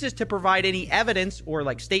refuses to provide any evidence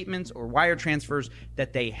or statements or wire transfers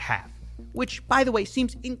that they have. Which, by the way,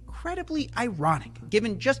 seems incredibly ironic,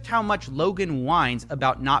 given just how much Logan whines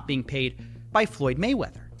about not being paid by Floyd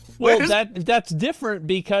Mayweather. Well, that's different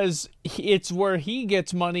because it's where he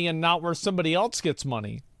gets money and not where somebody else gets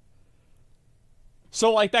money.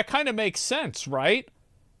 So, that kind of makes sense, right?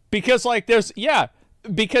 Because,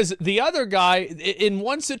 because the other guy, in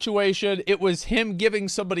one situation, it was him giving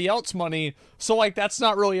somebody else money, so, that's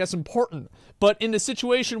not really as important. But in the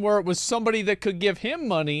situation where it was somebody that could give him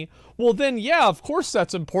money, well, then, yeah, of course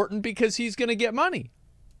that's important because he's going to get money.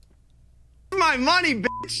 My money,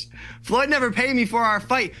 bitch! Floyd never paid me for our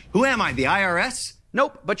fight. Who am I, the IRS?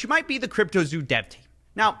 Nope, but you might be the CryptoZoo dev team.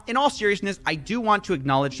 Now, in all seriousness, I do want to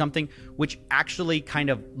acknowledge something which actually kind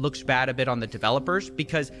of looks bad a bit on the developers,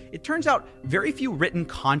 because it turns out very few written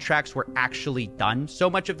contracts were actually done. So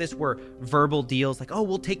much of this were verbal deals like, oh,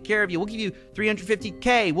 we'll take care of you. We'll give you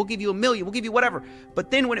 $350K. We'll give you $1 million. We'll give you whatever.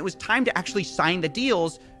 But then when it was time to actually sign the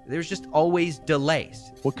deals, there's just always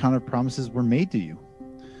delays. What kind of promises were made to you?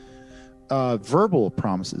 Verbal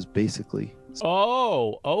promises, basically.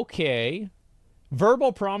 Oh, okay.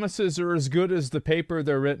 Verbal promises are as good as the paper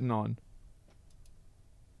they're written on.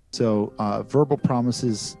 So verbal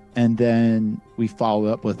promises, and then we follow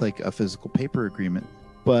up with a physical paper agreement.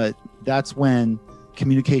 But that's when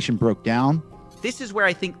communication broke down. This is where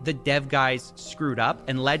I think the dev guys screwed up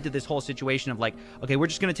and led to this whole situation of okay, we're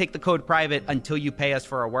just going to take the code private until you pay us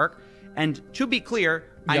for our work. And to be clear,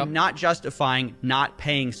 I'm not justifying not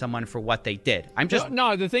paying someone for what they did. I'm just...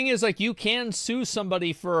 No, the thing is, you can sue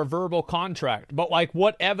somebody for a verbal contract, but,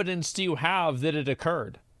 what evidence do you have that it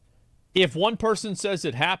occurred? If one person says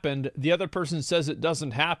it happened, the other person says it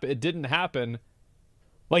didn't happen,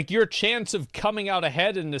 your chance of coming out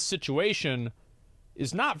ahead in this situation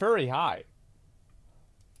is not very high.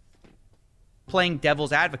 Playing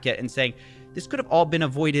devil's advocate and saying, this could have all been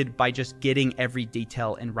avoided by just getting every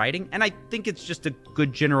detail in writing, and I think it's just a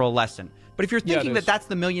good general lesson. But if you're thinking that that's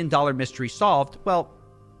the $1 million mystery solved, well,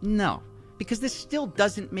 no, because this still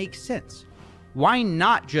doesn't make sense. Why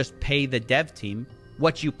not just pay the dev team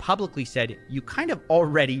what you publicly said you kind of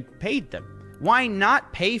already paid them? Why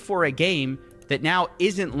not pay for a game that now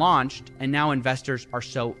isn't launched and now investors are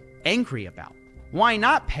so angry about? Why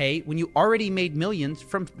not pay when you already made millions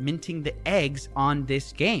from minting the eggs on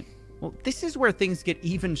this game? Well, this is where things get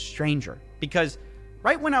even stranger, because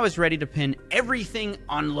right when I was ready to pin everything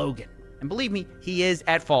on Logan, and believe me, he is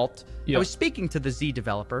at fault, I was speaking to the Z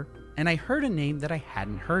developer, and I heard a name that I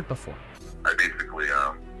hadn't heard before. I basically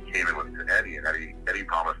came in with Eddie, and Eddie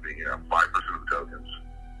promised me 5% of the tokens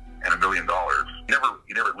and $1 million.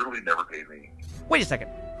 He literally never paid me Wait a second.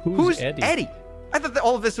 Who's Eddie? I thought that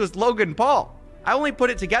all of this was Logan Paul. I only put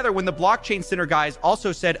it together when the Blockchain Center guys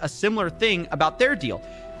also said a similar thing about their deal.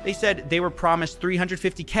 They said they were promised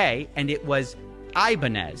 $350K and it was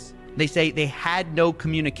Ibanez. They say they had no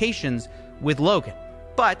communications with Logan.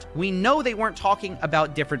 But we know they weren't talking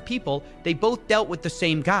about different people. They both dealt with the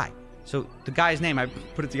same guy. So the guy's name, I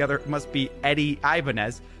put it together, must be Eddie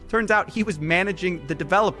Ibanez. Turns out he was managing the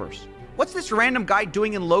developers. What's this random guy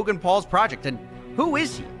doing in Logan Paul's project? And who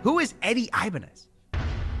is he? Who is Eddie Ibanez?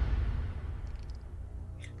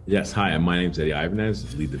 Yes, hi, my name's Eddie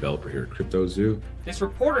Ibanez, lead developer here at CryptoZoo. This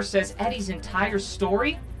reporter says Eddie's entire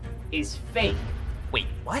story is fake. Wait,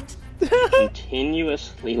 what?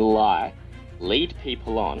 Continuously lie, lead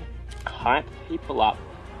people on, hype people up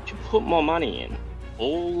to put more money in.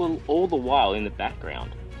 All the while in the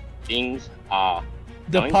background, things are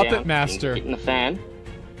the going puppet down, master hitting the fan,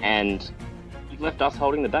 and you've left us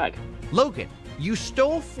holding the bag. Logan, you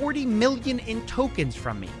stole 40 million in tokens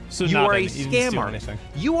from me. So you are a you didn't steal scam artist. anything.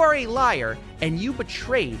 You are a liar, and you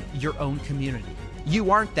betrayed your own community. You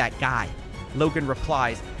aren't that guy. Logan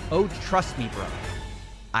replies, "Oh, trust me, bro.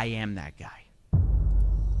 I am that guy."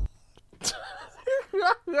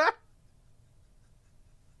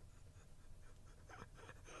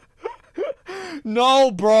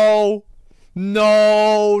 No, bro.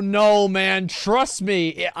 No, man. Trust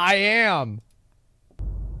me. I am.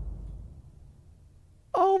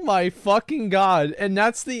 Oh my fucking God. And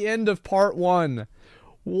that's the end of part 1.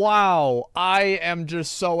 Wow. I am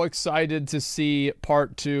just so excited to see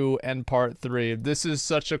part 2 and part 3. This is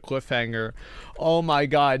such a cliffhanger. Oh my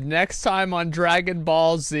God. Next time on Dragon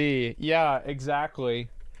Ball Z. Yeah, exactly.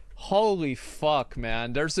 Holy fuck,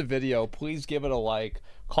 man. There's a video. Please give it a like.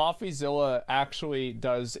 CoffeeZilla actually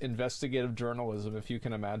does investigative journalism, if you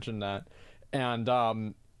can imagine that.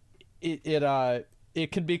 And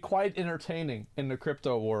it can be quite entertaining in the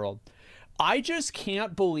crypto world. I just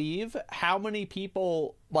can't believe how many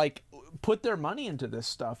people like put their money into this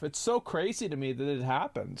stuff. It's so crazy to me that it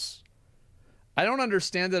happens. I don't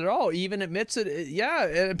understand it at all. He even admits it. Yeah,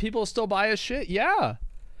 and people still buy his shit. Yeah.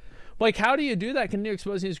 Like, how do you do that? Can you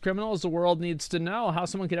expose these criminals? The world needs to know how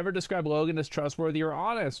someone could ever describe Logan as trustworthy or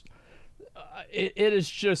honest. It is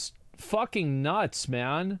just fucking nuts,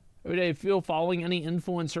 man. Would they feel following any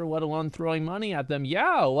influencer, let alone throwing money at them?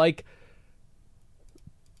 Yeah, like...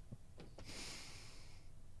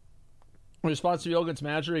 In response to Logan's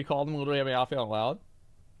manager, he called him literally laughing out loud.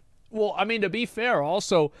 Well, I mean, to be fair,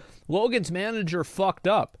 also, Logan's manager fucked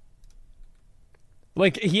up.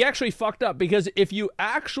 Like, he actually fucked up, because if you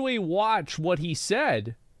actually watch what he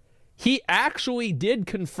said, he actually did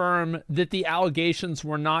confirm that the allegations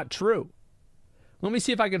were not true. Let me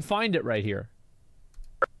see if I can find it right here.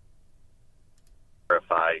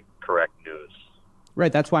 Verify correct news.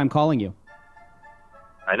 Right, that's why I'm calling you.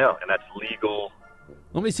 I know, and that's legal.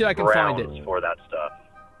 Let me see if I can find it. For that stuff.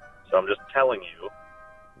 So I'm just telling you,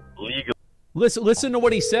 legal. Listen to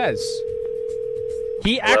what he says.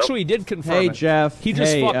 He actually did confirm Hey, it. Jeff. He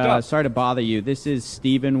just fucked up. Sorry to bother you. This is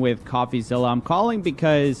Steven with CoffeeZilla. I'm calling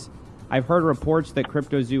because I've heard reports that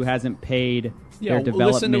CryptoZoo hasn't paid their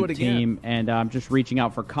development team, and I'm just reaching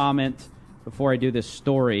out for comment before I do this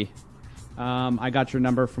story. I got your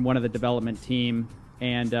number from one of the development team,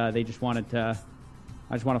 and they just wanted to.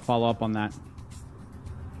 I just want to follow up on that.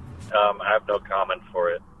 I have no comment for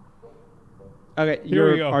it. Okay,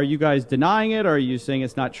 Here we go. Are you guys denying it, or are you saying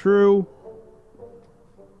it's not true?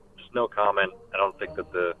 Just no comment. I don't think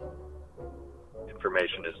that the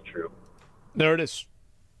information is true. There it is.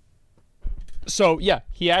 So, yeah,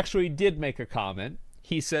 he actually did make a comment.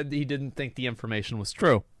 He said that he didn't think the information was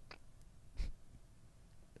true.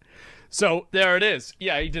 So, there it is.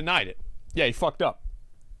 Yeah, he denied it. Yeah, he fucked up.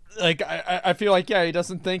 Like, I feel like, yeah, he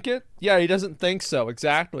doesn't think it. Yeah, he doesn't think so.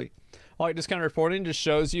 Exactly. Like, this kind of reporting just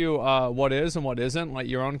shows you what is and what isn't. Like,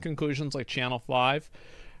 your own conclusions, like Channel 5.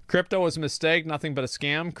 Crypto was a mistake, nothing but a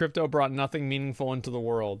scam. Crypto brought nothing meaningful into the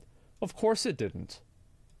world. Of course it didn't.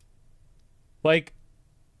 Like,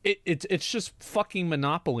 it's just fucking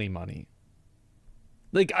monopoly money.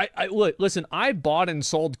 Like, look, listen, I bought and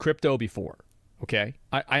sold crypto before. Okay?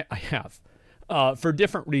 I have. For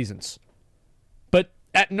different reasons. But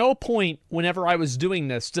at no point whenever I was doing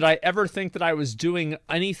this did I ever think that I was doing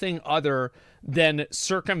anything other than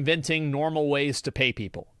circumventing normal ways to pay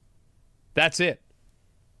people. That's it.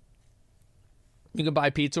 You can buy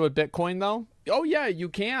pizza with Bitcoin, though? Oh, yeah, you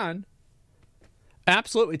can.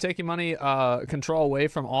 Absolutely. Taking money control away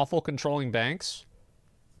from awful controlling banks.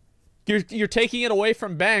 You're taking it away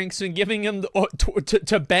from banks and giving them to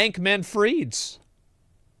Bankman-Frieds.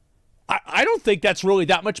 I don't think that's really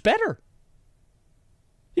that much better.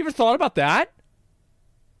 You ever thought about that?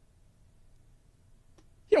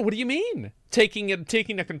 Yeah, what do you mean? Taking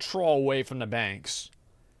the control away from the banks.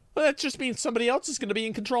 Well, that just means somebody else is going to be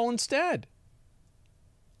in control instead.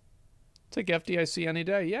 Take FDIC any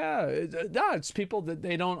day. Yeah, no, it's people that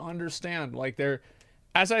they don't understand. Like they're,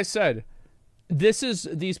 as I said,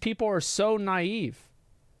 these people are so naive.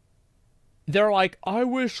 They're like, I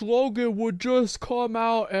wish Logan would just come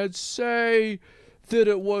out and say that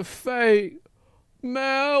it was fake.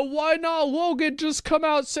 Man, why not Logan just come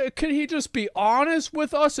out and say, can he just be honest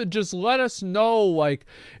with us and just let us know, like,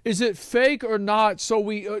 is it fake or not? So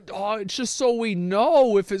we, it's just so we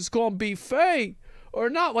know if it's going to be fake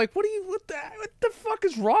or not. Like, what the fuck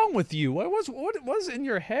is wrong with you? What was in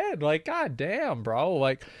your head? Like, god damn, bro.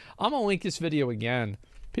 Like, I'm going to link this video again.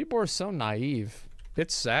 People are so naive.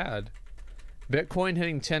 It's sad. Bitcoin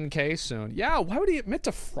hitting 10K soon. Yeah, why would he admit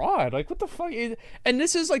to fraud? Like, what the fuck? And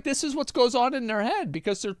this is what goes on in their head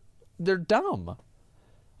because they're dumb.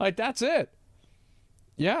 Like, that's it.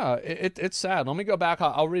 Yeah, it's sad. Let me go back.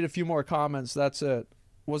 I'll read a few more comments. That's it.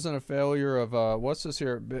 Wasn't a failure of, what's this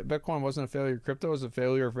here? Bitcoin wasn't a failure. Crypto was a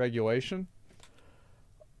failure of regulation.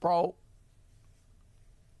 Bro.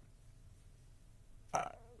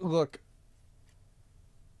 Look.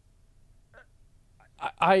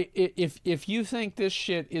 If you think this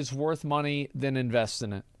shit is worth money, then invest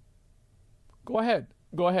in it. Go ahead.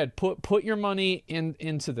 Go ahead. Put your money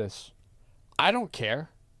into this. I don't care.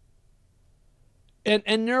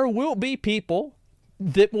 And there will be people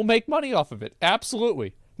that will make money off of it.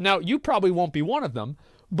 Absolutely. Now, you probably won't be one of them,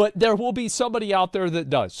 but there will be somebody out there that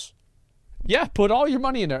does. Yeah, put all your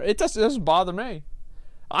money in there. It doesn't bother me.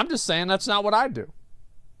 I'm just saying that's not what I do.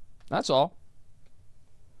 That's all.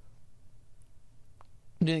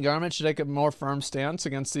 Do you think the government should take a more firm stance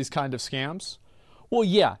against these kind of scams? Well,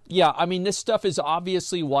 yeah. I mean, this stuff is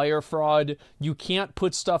obviously wire fraud. You can't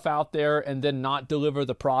put stuff out there and then not deliver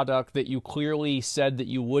the product that you clearly said that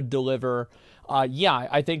you would deliver. Yeah,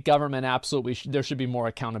 I think government absolutely, there should be more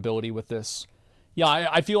accountability with this. Yeah,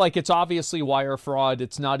 I feel like it's obviously wire fraud.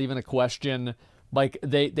 It's not even a question. Like,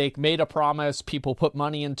 they made a promise. People put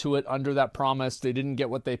money into it under that promise. They didn't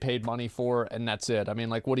get what they paid money for, and that's it. I mean,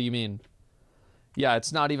 like, what do you mean? Yeah,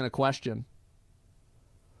 it's not even a question.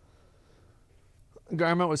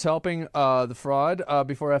 Government was helping the fraud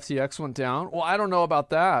before FTX went down. Well, I don't know about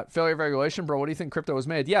that. Failure of regulation, bro. What do you think crypto was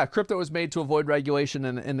made? Yeah, crypto was made to avoid regulation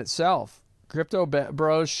in itself. Crypto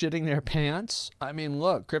bros shitting their pants. I mean,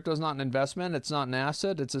 look, crypto's not an investment. It's not an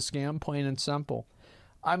asset. It's a scam, plain and simple.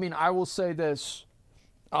 I mean, I will say this.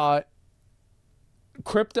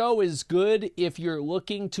 Crypto is good if you're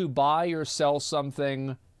looking to buy or sell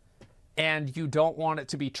something and you don't want it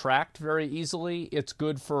to be tracked very easily. It's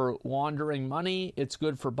good for laundering money. It's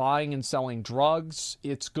good for buying and selling drugs.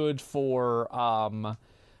 It's good for,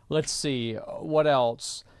 let's see, what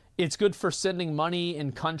else? It's good for sending money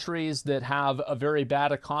in countries that have a very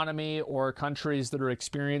bad economy or countries that are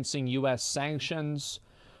experiencing U.S. sanctions.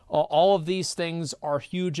 All of these things are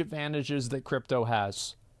huge advantages that crypto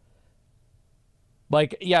has.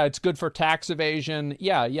 Like, yeah, it's good for tax evasion.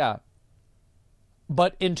 Yeah.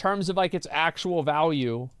 But in terms of like its actual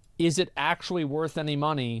value, is it actually worth any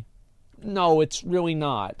money? No, it's really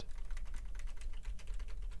not.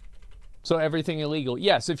 So everything illegal.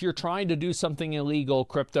 Yes, if you're trying to do something illegal,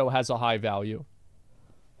 crypto has a high value.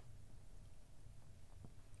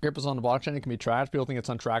 Crypto's on the blockchain, it can be tracked. People think it's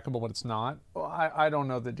untrackable, but it's not. Well, I don't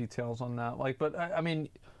know the details on that. Like, but I mean,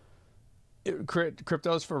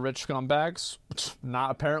 crypto's for rich scumbags.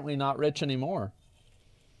 Apparently not rich anymore.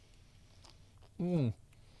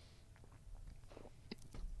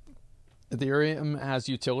 Ethereum has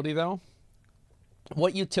utility, though.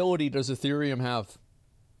 What utility does Ethereum have?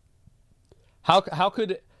 How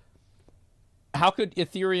could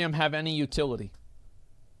Ethereum have any utility?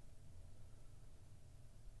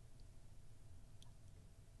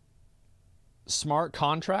 Smart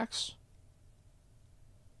contracts?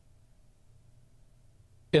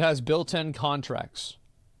 It has built-in contracts.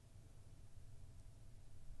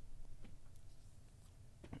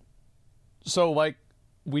 So, like,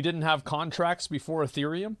 we didn't have contracts before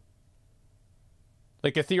Ethereum?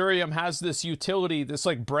 Like, Ethereum has this utility, this,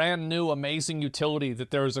 like, brand new, amazing utility that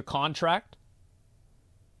there is a contract?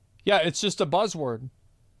 Yeah, it's just a buzzword.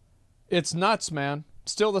 It's nuts, man.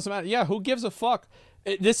 Still doesn't matter. Yeah, who gives a fuck?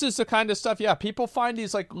 This is the kind of stuff, yeah, people find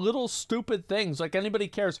these, like, little stupid things. Like, anybody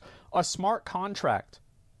cares. A smart contract.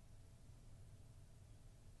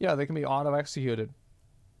 Yeah, they can be auto-executed.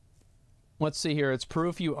 Let's see here. It's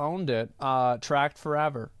proof you owned it. Tracked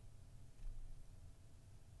forever.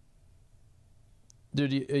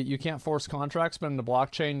 Dude, you can't force contracts, but in the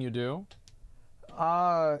blockchain you do?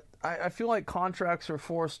 I feel like contracts are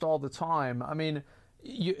forced all the time. I mean,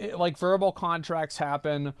 like verbal contracts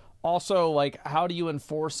happen. Also, like, how do you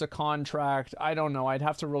enforce a contract? I don't know. I'd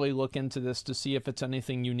have to really look into this to see if it's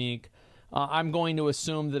anything unique. I'm going to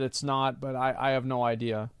assume that it's not, but I have no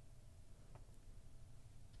idea.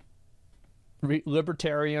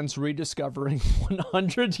 Libertarians rediscovering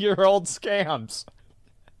 100-year-old scams.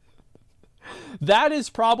 That is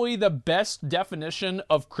probably the best definition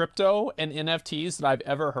of crypto and NFTs that I've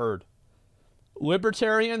ever heard.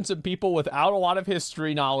 Libertarians and people without a lot of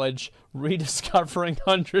history knowledge rediscovering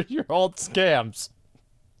 100-year-old scams.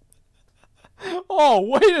 Oh,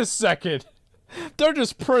 wait a second. They're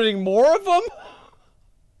just printing more of them?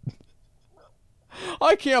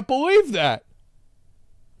 I can't believe that.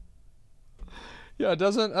 Yeah, it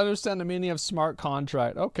doesn't understand the meaning of smart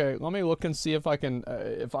contract. Okay, let me look and see if I can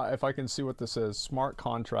if I can see what this is. Smart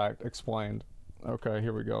contract explained. Okay,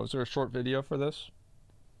 here we go. Is there a short video for this?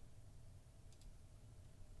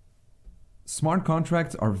 Smart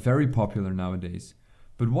contracts are very popular nowadays.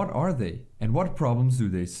 But what are they and what problems do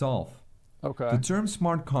they solve? Okay. The term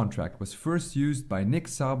smart contract was first used by Nick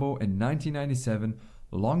Szabo in 1997,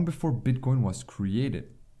 long before Bitcoin was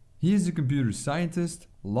created. He is a computer scientist,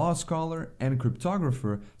 law scholar, and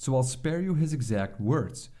cryptographer, so I'll spare you his exact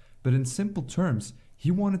words. But in simple terms,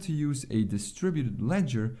 he wanted to use a distributed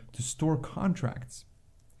ledger to store contracts.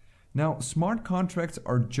 Now, smart contracts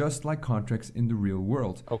are just like contracts in the real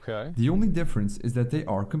world. Okay. The only difference is that they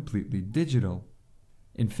are completely digital.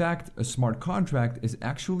 In fact, a smart contract is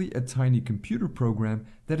actually a tiny computer program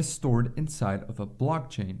that is stored inside of a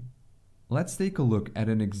blockchain. Let's take a look at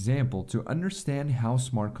an example to understand how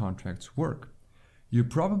smart contracts work. You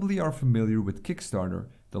probably are familiar with Kickstarter,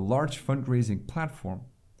 the large fundraising platform.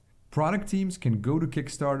 Product teams can go to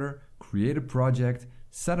Kickstarter, create a project,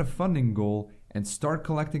 set a funding goal, and start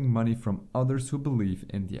collecting money from others who believe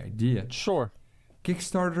in the idea. Sure.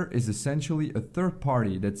 Kickstarter is essentially a third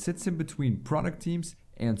party that sits in between product teams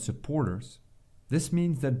and supporters. This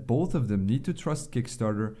means that both of them need to trust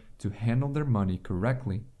Kickstarter to handle their money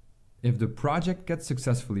correctly. If the project gets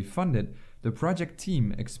successfully funded, the project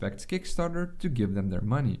team expects Kickstarter to give them their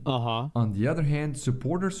money. On the other hand,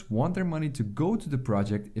 supporters want their money to go to the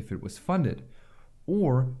project if it was funded,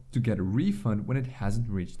 or to get a refund when it hasn't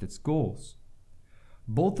reached its goals.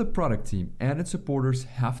 Both the product team and its supporters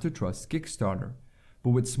have to trust Kickstarter, but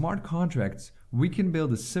with smart contracts, we can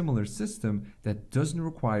build a similar system that doesn't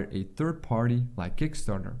require a third party like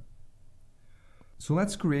Kickstarter. So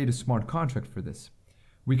let's create a smart contract for this.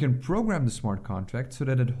 We can program the smart contract so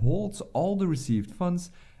that it holds all the received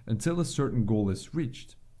funds until a certain goal is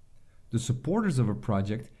reached. The supporters of a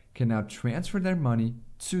project can now transfer their money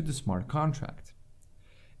to the smart contract.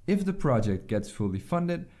 If the project gets fully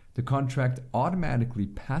funded, the contract automatically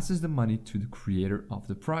passes the money to the creator of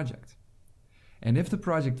the project. And if the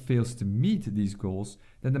project fails to meet these goals,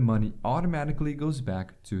 then the money automatically goes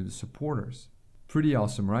back to the supporters. Pretty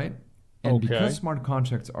awesome, right? And because smart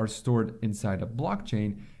contracts are stored inside a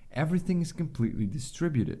blockchain, everything is completely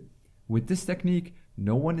distributed. With this technique,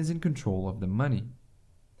 no one is in control of the money.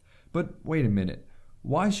 But wait a minute,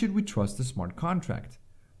 why should we trust a smart contract?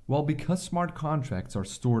 Well, because smart contracts are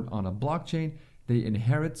stored on a blockchain, they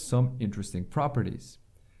inherit some interesting properties.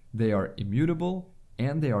 They are immutable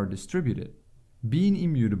and they are distributed. Being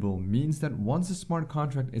immutable means that once a smart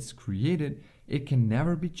contract is created, it can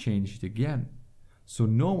never be changed again. So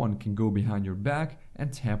no one can go behind your back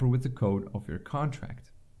and tamper with the code of your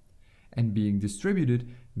contract. And being distributed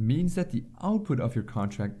means that the output of your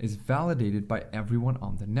contract is validated by everyone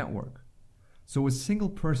on the network. So a single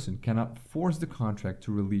person cannot force the contract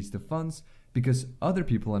to release the funds because other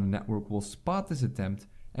people on the network will spot this attempt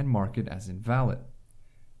and mark it as invalid.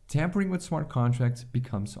 Tampering with smart contracts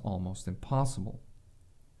becomes almost impossible.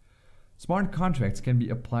 Smart contracts can be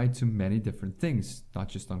applied to many different things, not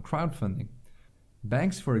just on crowdfunding.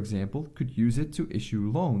 Banks, for example, could use it to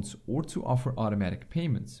issue loans or to offer automatic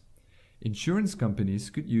payments. Insurance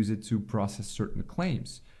companies could use it to process certain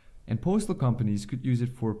claims, and postal companies could use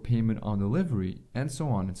it for payment on delivery, and so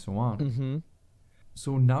on and so on.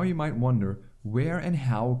 So now you might wonder, where and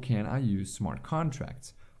how can I use smart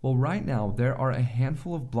contracts? Well, right now there are a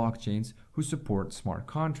handful of blockchains who support smart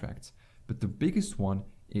contracts, but the biggest one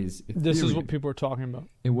is Ethereum. This is what people are talking about.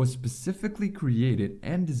 It was specifically created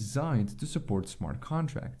and designed to support smart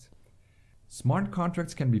contracts. Smart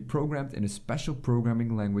contracts can be programmed in a special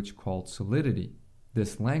programming language called Solidity.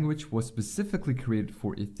 This language was specifically created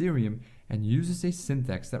for Ethereum and uses a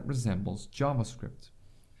syntax that resembles JavaScript.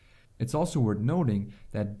 It's also worth noting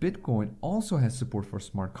that Bitcoin also has support for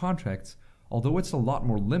smart contracts, although it's a lot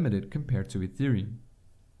more limited compared to Ethereum.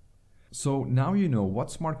 So now you know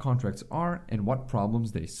what smart contracts are and what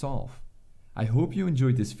problems they solve. I hope you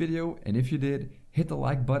enjoyed this video, and if you did, hit the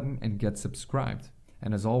like button and get subscribed.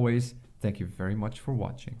 And as always, thank you very much for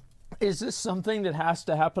watching. Is this something that has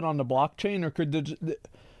to happen on the blockchain, or could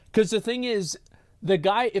because the thing is,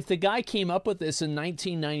 if the guy came up with this in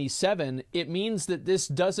 1997, it means that this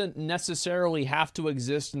doesn't necessarily have to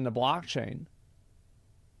exist in the blockchain.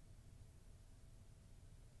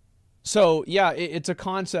 So yeah, it's a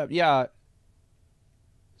concept. Yeah.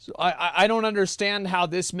 So I don't understand how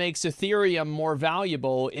this makes Ethereum more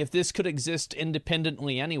valuable if this could exist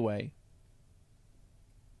independently anyway.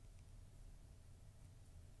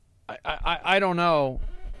 I don't know.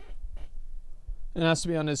 It has to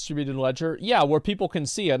be on a distributed ledger. Yeah, where people can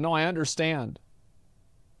see it. No, I understand.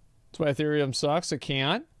 That's why Ethereum sucks. It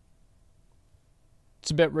can't.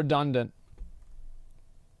 It's a bit redundant.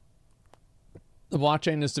 The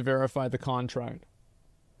blockchain is to verify the contract.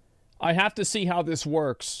 I have to see how this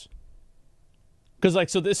works. Because, like,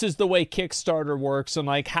 so this is the way Kickstarter works. And,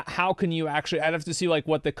 like, how can you actually... I'd have to see, like,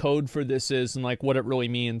 what the code for this is and, like, what it really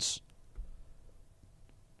means.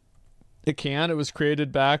 It can. It was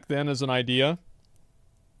created back then as an idea.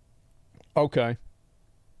 Okay.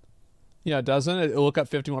 Yeah, it doesn't. It'll look up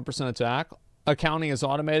 51% attack. Accounting is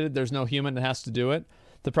automated. There's no human that has to do it.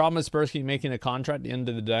 The problem is Spursky making a contract at the end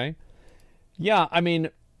of the day. Yeah, I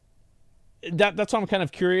mean, that's what I'm kind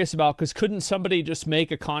of curious about, because couldn't somebody just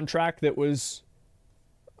make a contract that was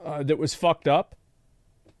fucked up?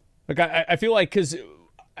 Like, I feel like, because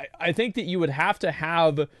I think that you would have to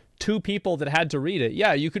have two people that had to read it.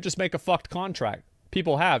 Yeah, you could just make a fucked contract.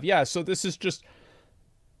 People have. Yeah, so this is just...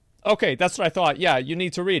 Okay, that's what I thought. Yeah, you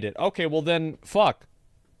need to read it. Okay, well then, fuck.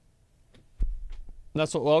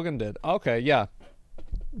 That's what Logan did. Okay, yeah.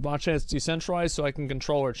 Blockchain is decentralized, so I can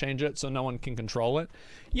control or change it so no one can control it.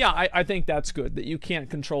 Yeah, I think that's good, that you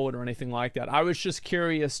can't control it or anything like that. I was just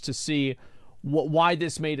curious to see why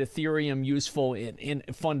this made Ethereum useful in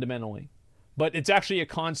fundamentally. But it's actually a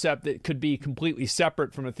concept that could be completely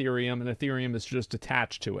separate from Ethereum, and Ethereum is just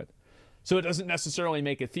attached to it. So it doesn't necessarily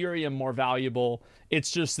make Ethereum more valuable.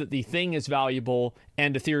 It's just that the thing is valuable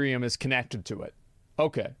and Ethereum is connected to it.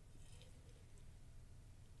 Okay.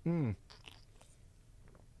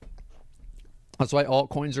 That's why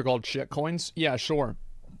altcoins are called shitcoins? Yeah, sure.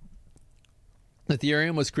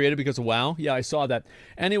 Ethereum was created because of WoW? Yeah, I saw that.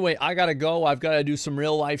 Anyway, I gotta go. I've got to do some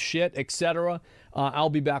real life shit, etc. I'll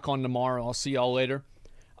be back on tomorrow. I'll see y'all later.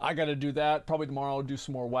 I gotta do that. Probably tomorrow I'll do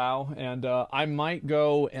some more WoW. And I might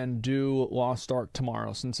go and do Lost Ark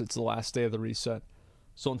tomorrow since it's the last day of the reset.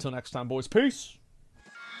 So until next time, boys. Peace!